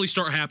stuff really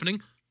start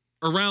happening?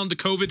 Around the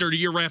COVID or the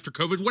year after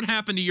COVID? What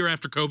happened the year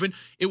after COVID?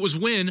 It was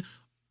when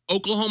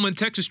Oklahoma and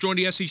Texas joined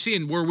the SEC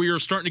and where we are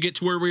starting to get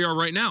to where we are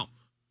right now.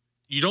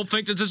 You don't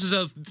think that this is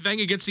a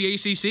thing against the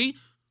ACC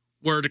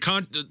where the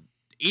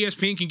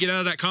ESPN can get out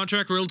of that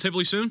contract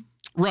relatively soon?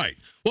 Right.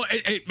 Well,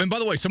 and by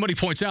the way, somebody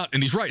points out,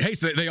 and he's right, hey,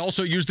 they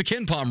also use the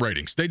KenPom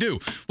ratings. They do.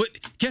 But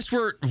guess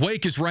where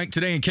Wake is ranked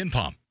today in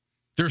KenPom?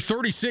 They're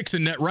 36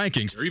 in net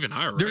rankings. They're even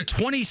higher, They're right?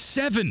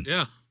 27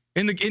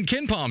 in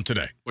KenPom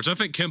today. Which I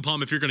think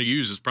KenPom, if you're going to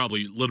use, is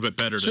probably a little bit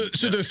better.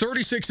 So they're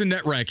 36 in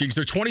net rankings.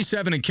 They're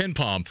 27 in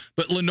KenPom,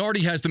 but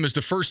Lunardi has them as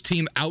the first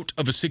team out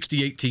of a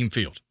 68-team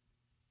field.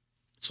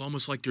 It's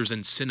almost like there's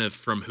incentive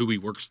from who he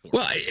works for.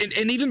 Well,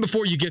 and even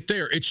before you get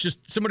there, it's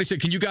just somebody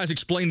said, can you guys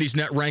explain these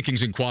net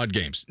rankings in quad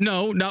games?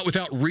 No, not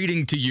without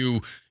reading to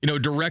you,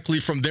 directly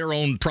from their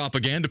own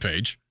propaganda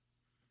page.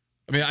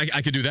 I mean,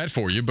 I could do that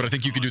for you, but I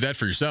think you could do that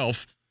for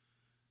yourself.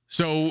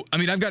 So, I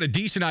mean, I've got a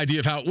decent idea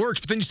of how it works,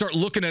 but then you start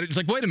looking at it, it's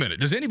like, wait a minute,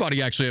 does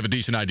anybody actually have a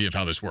decent idea of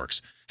how this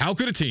works? How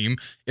could a team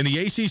in the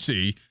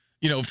ACC,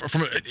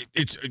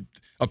 it's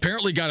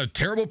apparently got a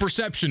terrible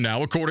perception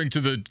now, according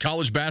to the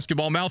college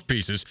basketball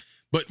mouthpieces,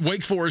 but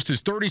Wake Forest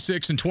is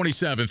 36th and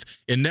 27th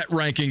in net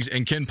rankings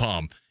and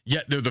KenPom,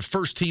 yet they're the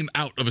first team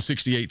out of a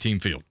 68-team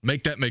field.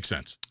 Make that make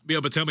sense.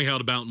 Yeah, but tell me how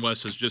the Mountain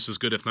West is just as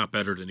good, if not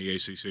better, than the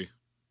ACC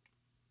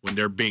when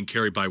they're being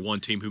carried by one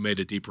team who made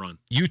a deep run.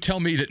 You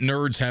tell me that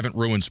nerds haven't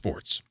ruined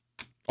sports.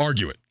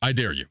 Argue it. I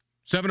dare you.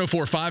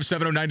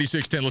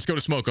 704-570-9610. Let's go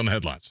to Smoke on the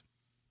headlines.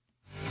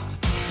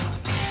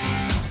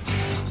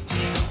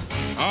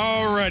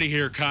 All righty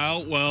here,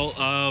 Kyle.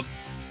 Well,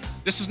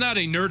 this is not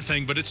a nerd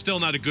thing, but it's still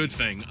not a good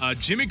thing.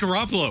 Jimmy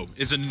Garoppolo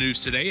is in the news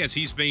today as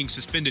he's being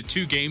suspended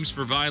 2 games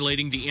for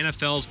violating the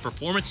NFL's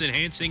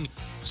performance-enhancing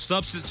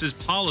substances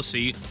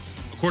policy.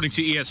 According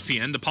to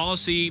ESPN, the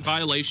policy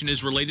violation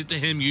is related to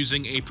him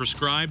using a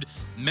prescribed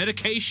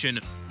medication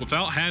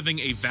without having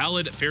a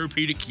valid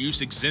therapeutic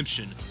use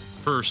exemption,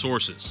 per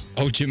sources.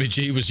 Oh, Jimmy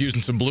G was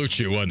using some Blue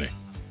Chew, wasn't he?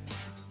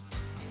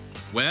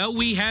 Well,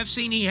 we have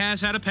seen he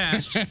has had a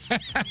past.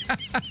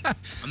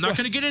 I'm not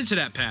going to get into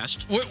that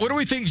past. What do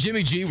we think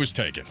Jimmy G was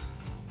taking?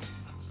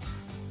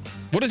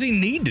 What does he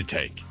need to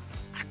take?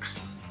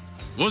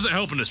 Wasn't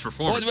helping his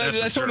performance. Well,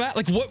 that's what I'm at.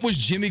 Like, what was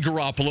Jimmy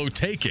Garoppolo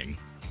taking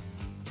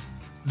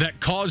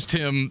that caused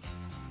him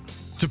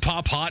to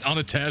pop hot on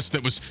a test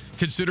that was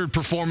considered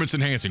performance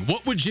enhancing?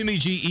 What would Jimmy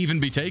G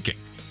even be taking?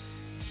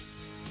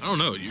 I don't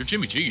know. You're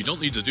Jimmy G. You don't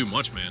need to do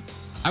much, man.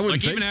 I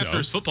wouldn't think so. Even after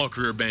his football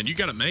career, man, you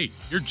got it made.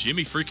 You're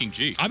Jimmy freaking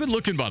G. I've been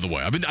looking, by the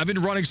way. I've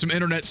been running some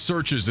internet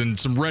searches and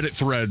some Reddit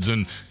threads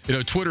and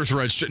Twitter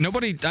threads. I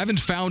haven't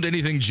found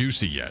anything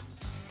juicy yet.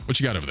 What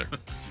you got over there?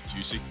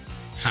 Juicy.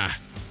 Ha.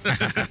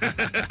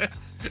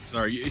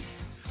 Sorry.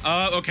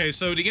 Okay,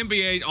 so the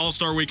NBA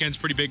All-Star Weekend is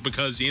pretty big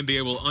because the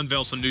NBA will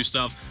unveil some new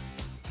stuff.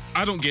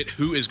 I don't get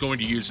who is going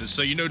to use this.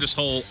 So this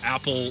whole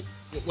Apple,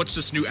 what's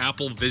this new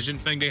Apple Vision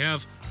thing they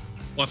have?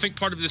 Well, I think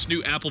part of this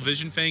new Apple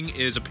Vision thing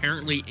is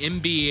apparently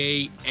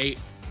NBAI,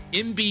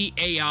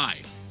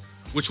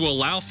 which will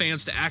allow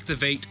fans to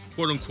activate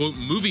quote-unquote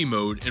movie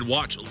mode and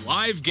watch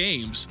live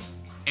games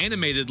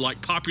animated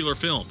like popular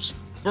films.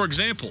 For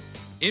example,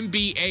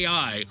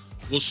 NBAI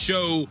will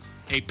show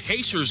a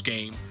Pacers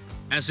game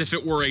as if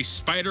it were a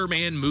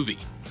Spider-Man movie.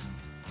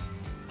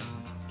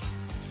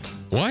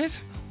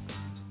 What?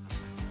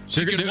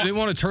 So they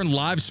want to turn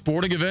live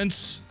sporting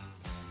events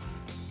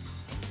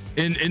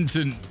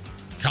into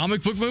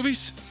comic book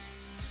movies?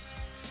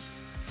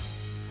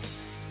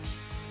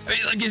 I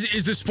mean, like,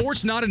 is the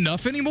sports not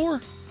enough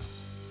anymore?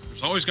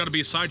 There's always got to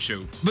be a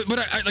sideshow. But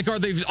are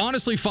they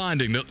honestly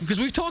finding that? Because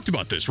we've talked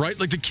about this, right?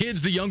 Like the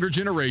kids, the younger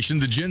generation,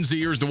 the Gen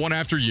Zers, the one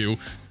after you,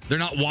 they're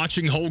not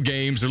watching whole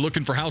games. They're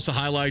looking for House of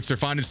Highlights. They're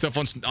finding stuff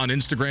on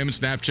Instagram and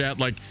Snapchat.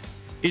 Like,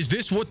 is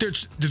this what do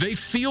they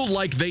feel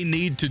like they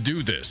need to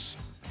do this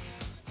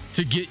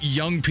to get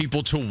young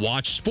people to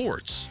watch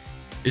sports?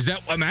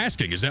 I'm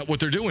asking, is that what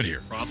they're doing here?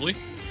 Probably.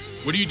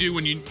 What do you do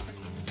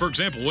for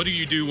example, what do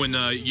you do when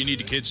you need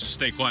the kids to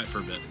stay quiet for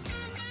a bit?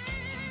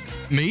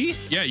 Me?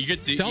 Yeah, you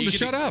get tell them to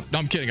shut up. No,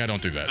 I'm kidding. I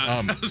don't do that.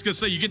 I was gonna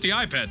say you get the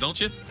iPad,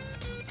 don't you?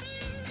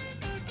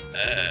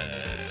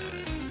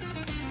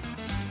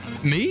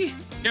 Me?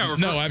 Yeah.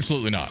 No,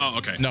 absolutely not. Oh,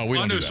 okay. No, we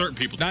don't. I know do that. certain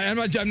people do. I'm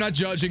not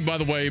judging, by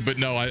the way, but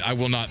no, I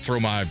will not throw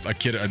an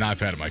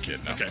iPad at my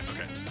kid. No. Okay.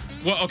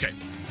 Well, okay.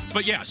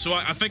 But yeah, so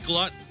I think a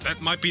lot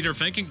that might be their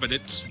thinking, but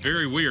it's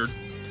very weird.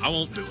 I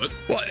won't do it.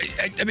 Well,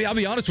 I mean, I'll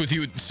be honest with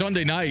you.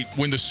 Sunday night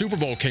when the Super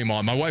Bowl came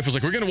on, my wife was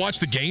like, we're going to watch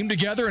the game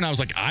together. And I was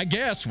like, I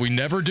guess. We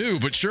never do,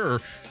 but sure.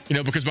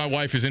 Because my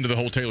wife is into the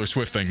whole Taylor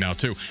Swift thing now,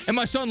 too. And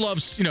my son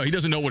loves, he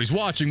doesn't know what he's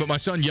watching, but my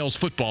son yells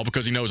football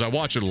because he knows I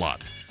watch it a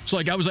lot. So,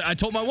 I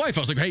told my wife,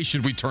 I was like, hey,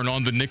 should we turn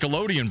on the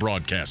Nickelodeon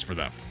broadcast for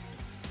them?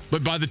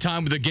 But by the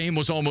time the game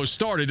was almost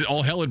started,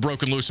 all hell had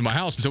broken loose in my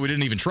house, and so we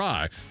didn't even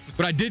try.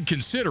 But I did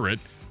consider it.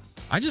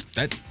 I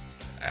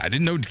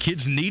didn't know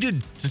kids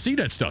needed to see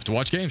that stuff to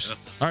watch games.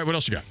 All right, what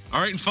else you got?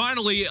 All right, and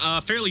finally,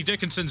 Fairleigh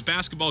Dickinson's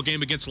basketball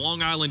game against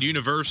Long Island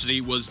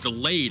University was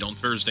delayed on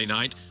Thursday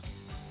night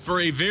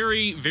for a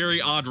very,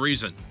 very odd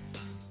reason.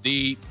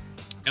 The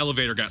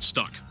elevator got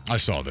stuck. I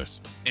saw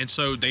this. And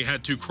so they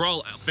had to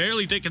crawl.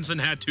 Fairleigh Dickinson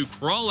had to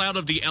crawl out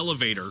of the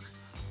elevator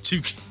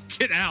to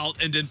get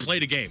out and then play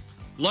the game.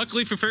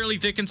 Luckily for Fairleigh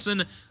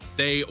Dickinson,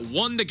 they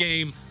won the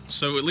game,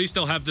 so at least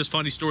they'll have this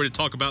funny story to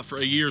talk about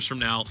for years from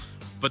now.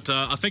 But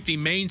I think the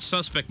main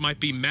suspect might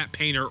be Matt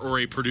Painter or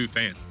a Purdue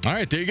fan. All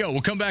right, there you go.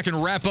 We'll come back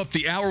and wrap up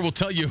the hour. We'll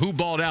tell you who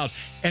balled out.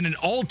 And an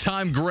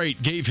all-time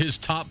great gave his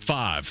top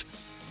 5,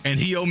 and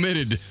he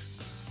omitted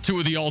 2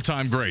 of the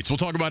all-time greats. We'll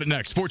talk about it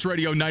next. Sports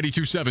Radio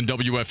 92.7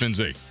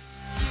 WFNZ.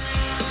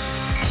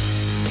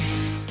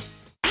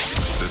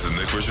 This is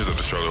Nick Richards of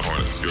the Charlotte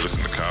Hornets. You're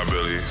listening to Kyle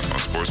Billy on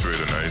Sports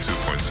Radio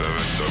 92.7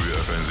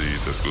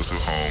 WFNZ, the exclusive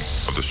home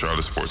of the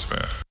Charlotte sports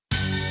fan.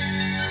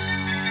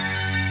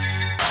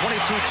 22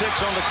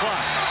 ticks on the clock.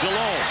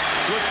 Delone,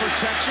 good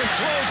protection,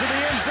 throws in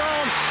the end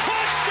zone.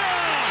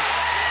 Touchdown!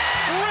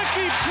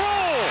 Ricky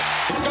Prohl!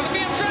 It's going to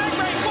be a drag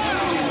race.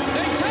 Wow!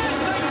 They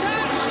touch!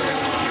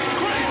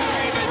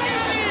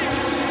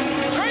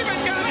 Craven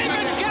got him!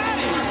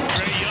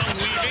 Ray Young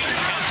weaving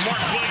as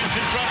Mark Williams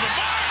in front of the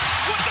box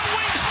with the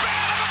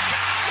wingspan of a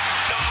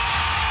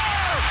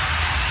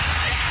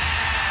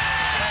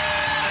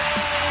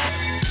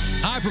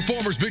High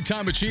performers,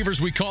 big-time achievers,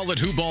 we call it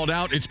Who Balled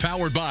Out. It's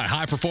powered by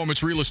High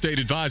Performance Real Estate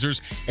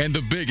Advisors and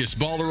the biggest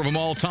baller of them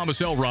all,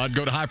 Thomas Elrod.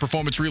 Go to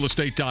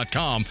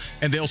highperformancerealestate.com,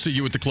 and they'll see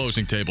you at the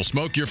closing table.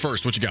 Smoke, you're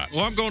first. What you got?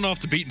 Well, I'm going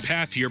off the beaten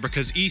path here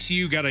because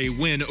ECU got a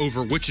win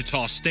over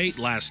Wichita State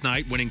last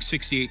night, winning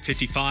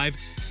 68-55.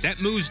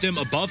 That moves them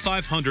above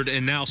 500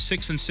 and now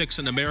 6-6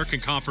 in American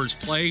Conference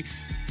play.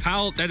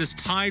 Kyle, that is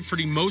tied for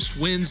the most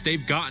wins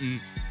they've gotten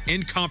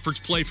in conference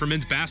play for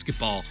men's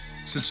basketball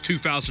since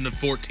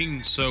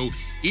 2014. So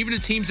even the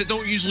teams that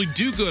don't usually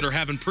do good are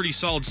having pretty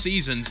solid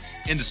seasons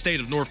in the state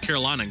of North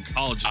Carolina in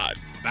college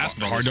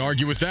basketball. Hard to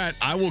argue with that.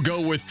 I will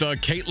go with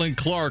Caitlin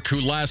Clark,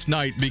 who last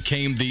night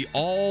became the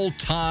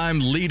all-time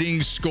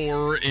leading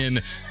scorer in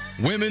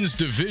women's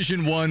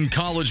Division I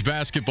college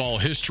basketball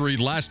history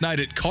last night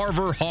at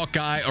Carver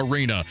Hawkeye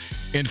Arena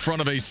in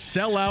front of a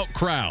sellout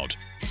crowd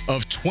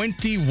of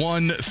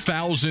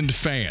 21,000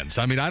 fans.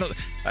 I mean, I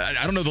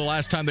don't know the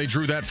last time they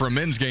drew that for a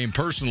men's game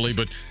personally,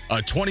 but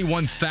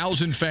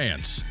 21,000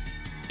 fans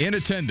in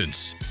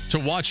attendance to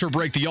watch her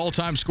break the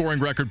all-time scoring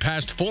record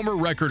past former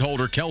record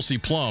holder Kelsey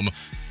Plum,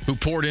 who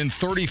poured in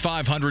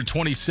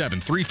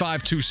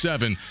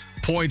 3,527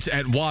 points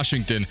at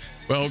Washington.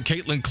 Well,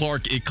 Caitlin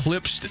Clark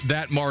eclipsed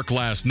that mark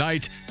last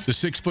night. The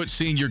 6-foot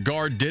senior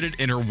guard did it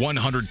in her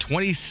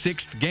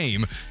 126th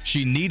game.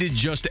 She needed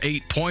just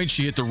 8 points.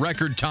 She hit the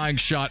record-tying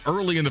shot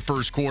early in the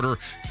first quarter,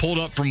 pulled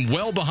up from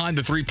well behind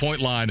the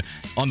three-point line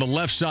on the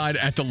left side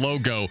at the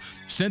logo,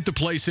 sent the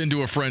place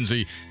into a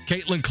frenzy.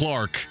 Caitlin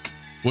Clark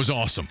was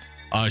awesome.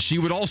 She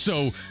would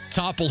also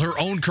topple her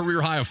own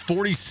career high of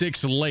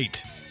 46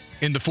 late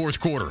in the fourth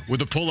quarter with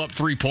a pull-up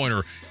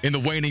three-pointer in the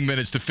waning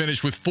minutes to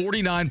finish with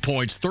 49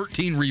 points,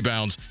 13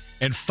 rebounds,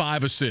 and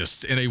 5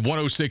 assists in a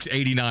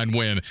 106-89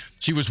 win.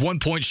 She was 1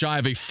 point shy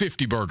of a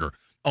 50-burger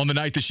on the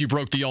night that she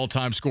broke the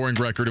all-time scoring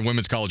record in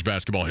women's college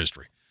basketball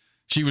history.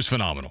 She was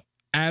phenomenal.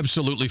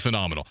 Absolutely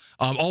phenomenal.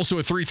 Also,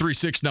 a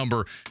 336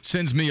 number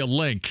sends me a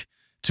link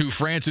to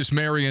Francis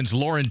Marion's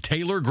Lauren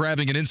Taylor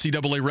grabbing an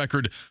NCAA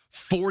record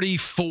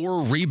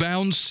 44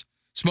 rebounds.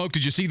 Smoke,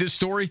 did you see this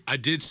story? I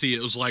did see it.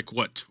 It was like,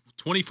 what,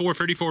 24,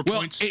 34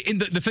 points?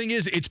 And the thing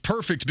is, it's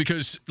perfect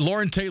because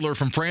Lauren Taylor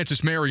from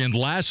Francis Marion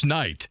last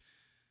night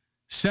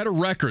set a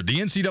record,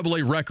 the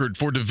NCAA record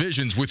for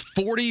divisions with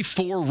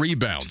 44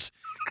 rebounds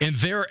in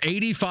their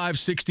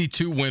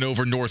 85-62 win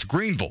over North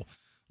Greenville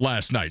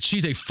last night.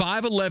 She's a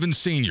 5'11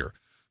 senior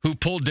who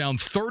pulled down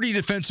 30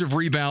 defensive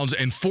rebounds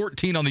and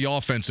 14 on the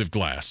offensive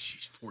glass.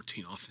 She's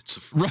 14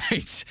 offensive.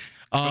 Right.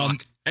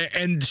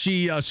 And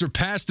she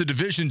surpassed the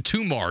Division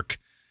II mark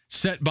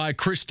set by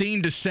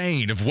Christine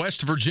Desane of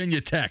West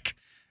Virginia Tech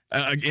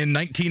in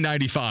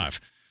 1995.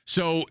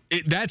 So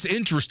that's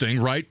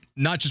interesting, right?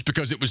 Not just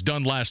because it was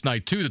done last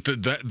night, too,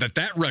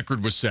 that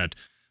record was set,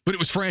 but it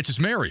was Francis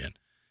Marion.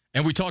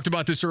 And we talked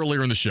about this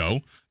earlier in the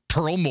show.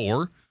 Pearl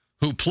Moore,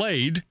 who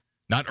played,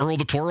 not Earl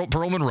the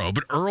Pearl Monroe,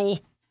 but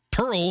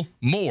Pearl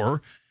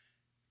Moore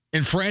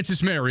in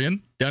Francis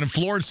Marion down in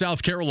Florence,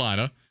 South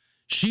Carolina.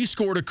 She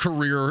scored a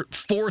career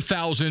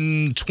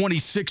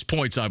 4,026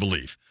 points, I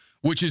believe,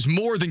 which is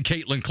more than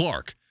Caitlin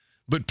Clark.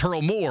 But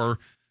Pearl Moore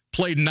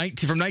played from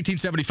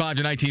 1975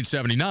 to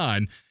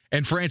 1979,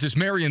 And Francis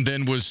Marion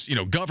then was,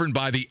 governed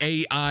by the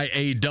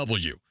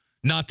AIAW,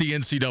 not the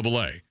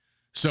NCAA.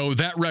 So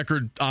that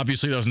record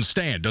obviously doesn't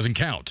stand, doesn't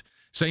count.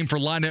 Same for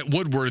Lynette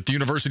Woodward at the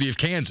University of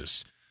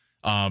Kansas.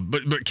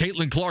 But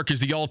Caitlin Clark is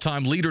the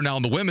all-time leader now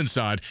on the women's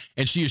side,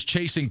 and she is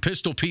chasing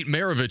Pistol Pete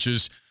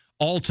Maravich's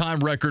all-time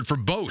record for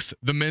both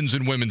the men's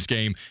and women's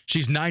game.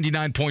 She's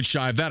 99 points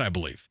shy of that, I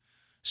believe.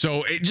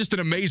 So just an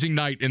amazing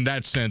night in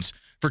that sense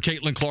for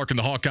Caitlin Clark and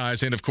the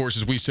Hawkeyes, and, of course,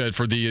 as we said,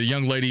 for the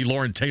young lady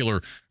Lauren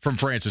Taylor from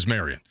Francis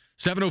Marion.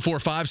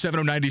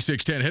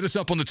 704-570-9610. Hit us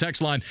up on the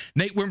text line.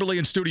 Nate Wimberly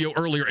in studio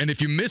earlier, and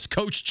if you missed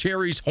Coach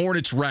Cherry's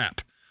Hornets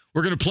rap,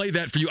 we're going to play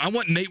that for you. I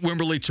want Nate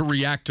Wimberly to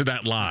react to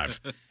that live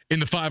in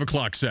the 5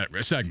 o'clock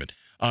segment.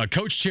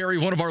 Coach Cherry,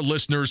 one of our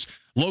listeners,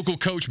 local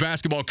coach,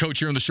 basketball coach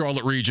here in the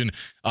Charlotte region,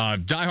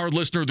 diehard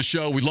listener of the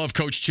show. We love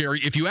Coach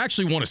Cherry. If you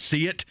actually want to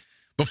see it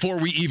before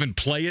we even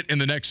play it in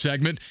the next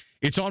segment,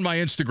 it's on my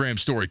Instagram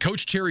story.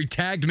 Coach Cherry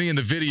tagged me in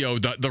the video,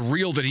 the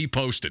reel that he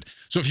posted.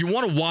 So if you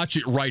want to watch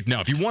it right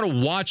now, if you want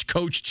to watch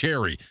Coach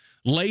Cherry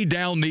lay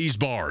down these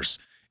bars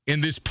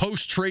in this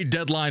post-trade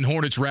deadline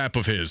Hornets rap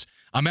of his,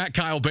 I'm at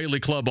Kyle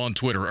Bailey Club on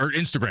Twitter, or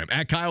Instagram,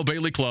 at Kyle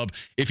Bailey Club,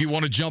 if you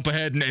want to jump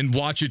ahead and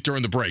watch it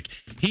during the break.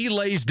 He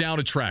lays down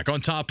a track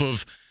on top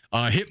of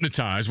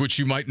Hypnotize, which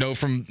you might know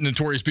from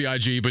Notorious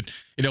B.I.G., but,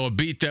 a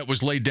beat that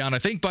was laid down, I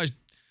think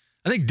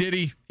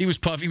Diddy. He was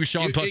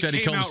Sean Puff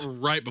Daddy Combs. It came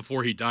out right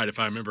before he died, if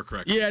I remember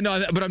correctly. Yeah,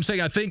 no, but I'm saying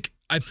I think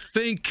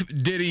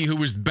Diddy, who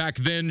was back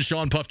then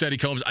Sean Puff Daddy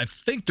Combs, I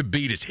think the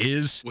beat is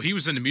his. Well, he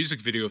was in the music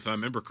video, if I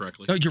remember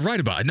correctly. No, you're right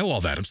about it. I know all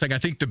that. I'm saying I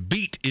think the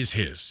beat is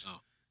his. Oh.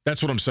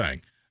 That's what I'm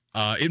saying.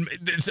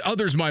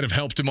 Others might have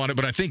helped him on it,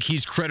 but I think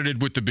he's credited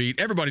with the beat.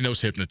 Everybody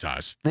knows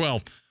Hypnotize.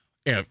 Well,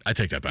 yeah, I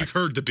take that back. You've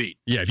heard the beat.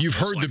 Yeah, you've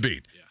heard the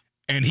beat.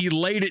 Yeah. And he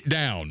laid it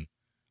down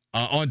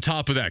on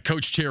top of that.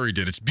 Coach Cherry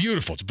did. It's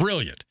beautiful. It's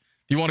brilliant.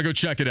 You want to go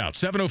check it out.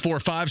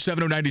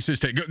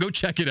 704-570-9610. Go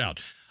check it out.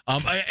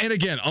 And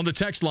again, on the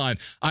text line,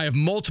 I have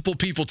multiple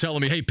people telling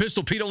me, hey,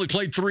 Pistol Pete only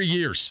played 3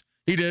 years.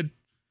 He did.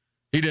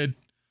 But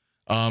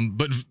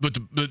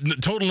the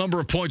total number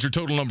of points are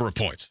total number of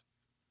points.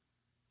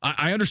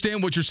 I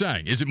understand what you're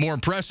saying. Is it more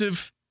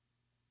impressive?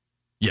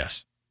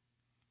 Yes.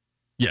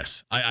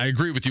 I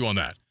agree with you on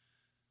that.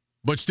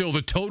 But still,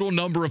 the total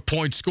number of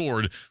points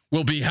scored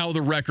will be how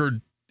the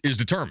record is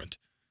determined.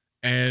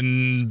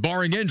 And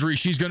barring injury,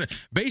 she's going to,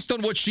 based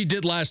on what she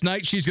did last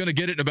night, she's going to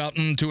get it in about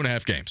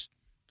 2.5 games.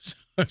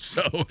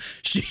 So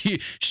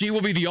she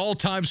will be the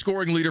all-time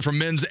scoring leader for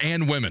men's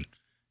and women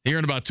here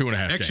in about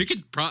 2.5 games. She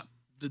could,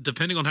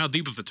 depending on how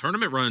deep of a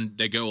tournament run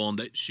they go on,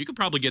 she could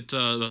probably get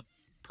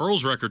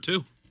Pearl's record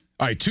too.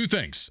 All right, two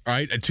things. All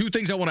right, two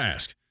things I want to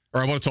ask,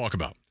 or I want to talk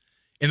about.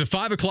 In the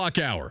 5 o'clock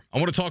hour, I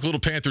want to talk a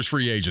little Panthers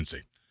free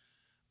agency.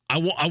 I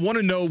want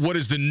to know what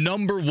is the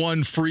number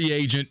one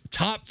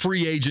top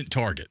free agent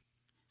target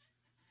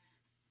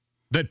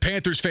that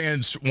Panthers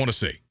fans want to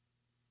see.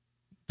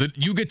 That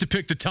you get to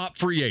pick the top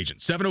free agent.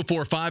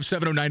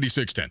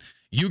 704-570-9610.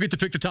 You get to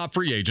pick the top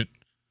free agent.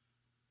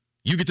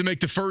 You get to make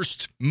the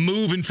first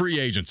move in free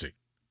agency.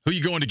 Who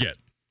you going to get?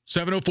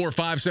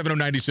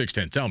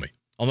 704-570-9610. Tell me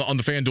on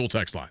the FanDuel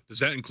text line. Does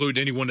that include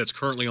anyone that's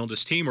currently on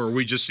this team, or are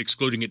we just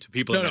excluding it to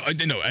people? No,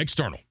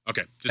 external.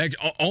 Okay.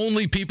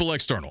 Only people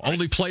external. Right.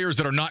 Only players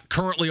that are not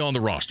currently on the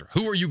roster.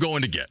 Who are you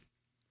going to get?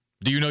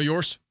 Do you know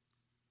yours?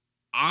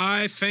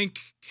 I think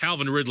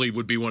Calvin Ridley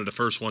would be one of the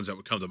first ones that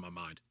would come to my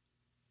mind.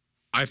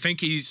 I think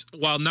he's,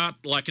 while not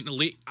like an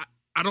elite,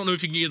 I don't know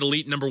if you can get an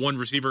elite number one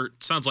receiver. It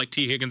sounds like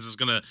T. Higgins is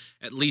going to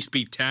at least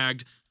be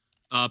tagged.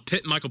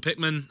 Michael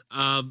Pittman,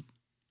 I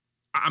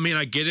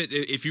get it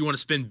if you want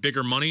to spend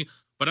bigger money,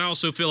 but I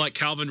also feel like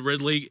Calvin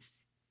Ridley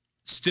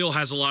still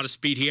has a lot of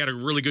speed. He had a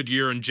really good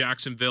year in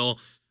Jacksonville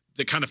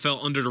that kind of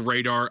fell under the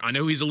radar. I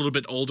know he's a little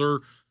bit older,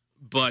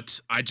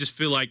 but I just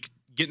feel like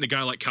getting a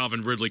guy like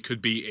Calvin Ridley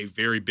could be a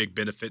very big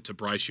benefit to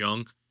Bryce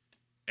Young,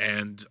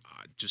 and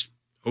just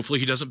hopefully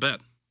he doesn't bet.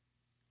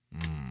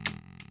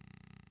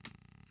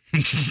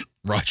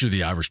 Roger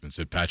the Irishman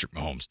said Patrick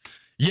Mahomes.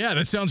 Yeah,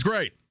 that sounds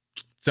great.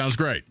 Sounds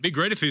great. Be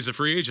great if he's a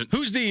free agent.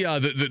 Who's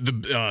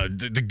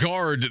the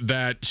guard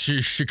that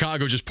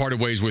Chicago just parted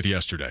ways with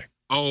yesterday?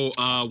 Oh,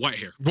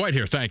 Whitehair.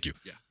 Whitehair, thank you.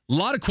 Yeah. A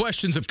lot of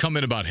questions have come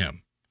in about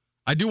him.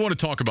 I do want to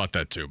talk about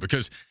that too,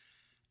 because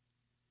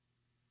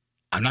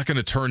I'm not going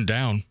to turn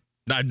down.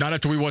 Not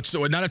after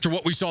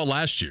what we saw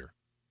last year.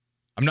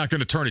 I'm not going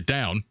to turn it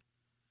down.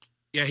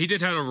 Yeah, he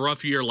did have a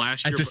rough year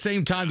last year. At the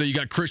same time, though, you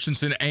got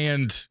Christensen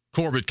and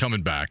Corbett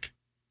coming back,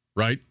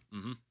 right?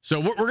 Mm-hmm. So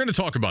we're going to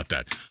talk about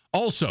that.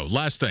 Also,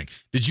 last thing,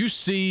 did you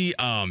see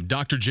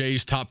Dr.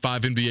 J's top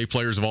 5 NBA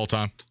players of all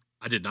time?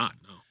 I did not,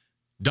 no.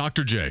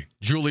 Dr. J,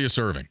 Julius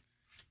Erving,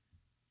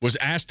 was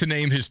asked to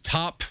name his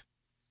top.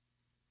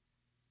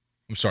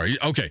 I'm sorry.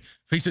 Okay.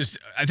 He says,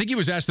 I think he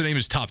was asked to name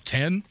his top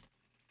 10,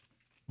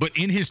 but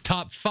in his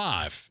top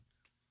 5,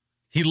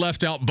 he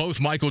left out both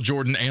Michael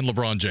Jordan and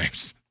LeBron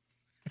James.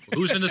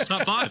 Who's in his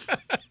top 5?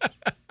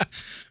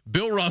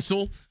 Bill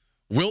Russell,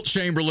 Wilt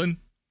Chamberlain,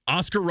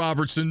 Oscar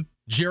Robertson,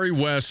 Jerry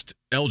West,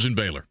 Elgin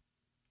Baylor.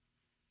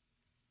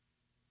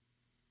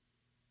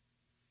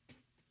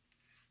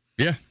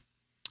 Yeah.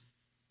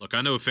 Look,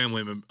 I know a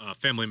family member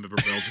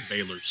of Elgin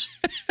Baylor's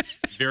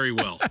very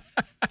well.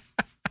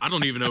 I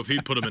don't even know if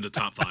he'd put him in the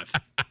top 5.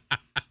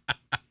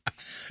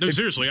 No,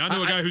 seriously, I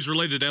know a guy who's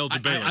related to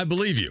Elgin Baylor. I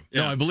believe you.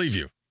 Yeah. No, I believe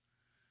you.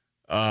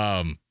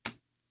 All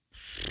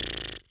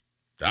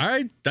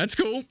right, that's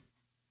cool.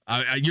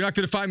 You're not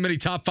going to find many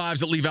top 5s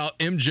that leave out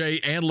MJ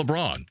and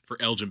LeBron. For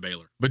Elgin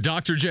Baylor. But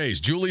Dr.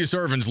 J's, Julius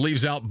Ervins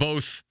leaves out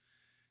both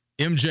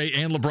MJ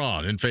and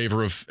LeBron in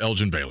favor of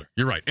Elgin Baylor.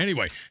 You're right.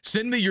 Anyway,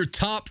 send me your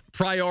top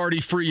priority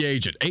free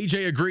agent.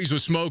 AJ agrees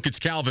with Smoke. It's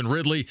Calvin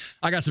Ridley.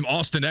 I got some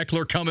Austin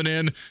Eckler coming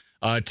in.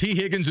 T.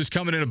 Higgins is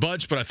coming in a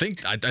bunch, but I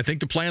think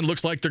the plan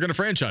looks like they're going to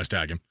franchise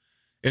tag him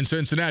in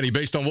Cincinnati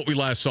based on what we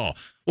last saw.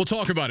 We'll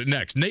talk about it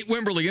next. Nate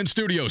Wimberly in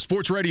studio,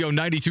 Sports Radio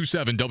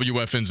 92.7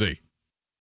 WFNZ.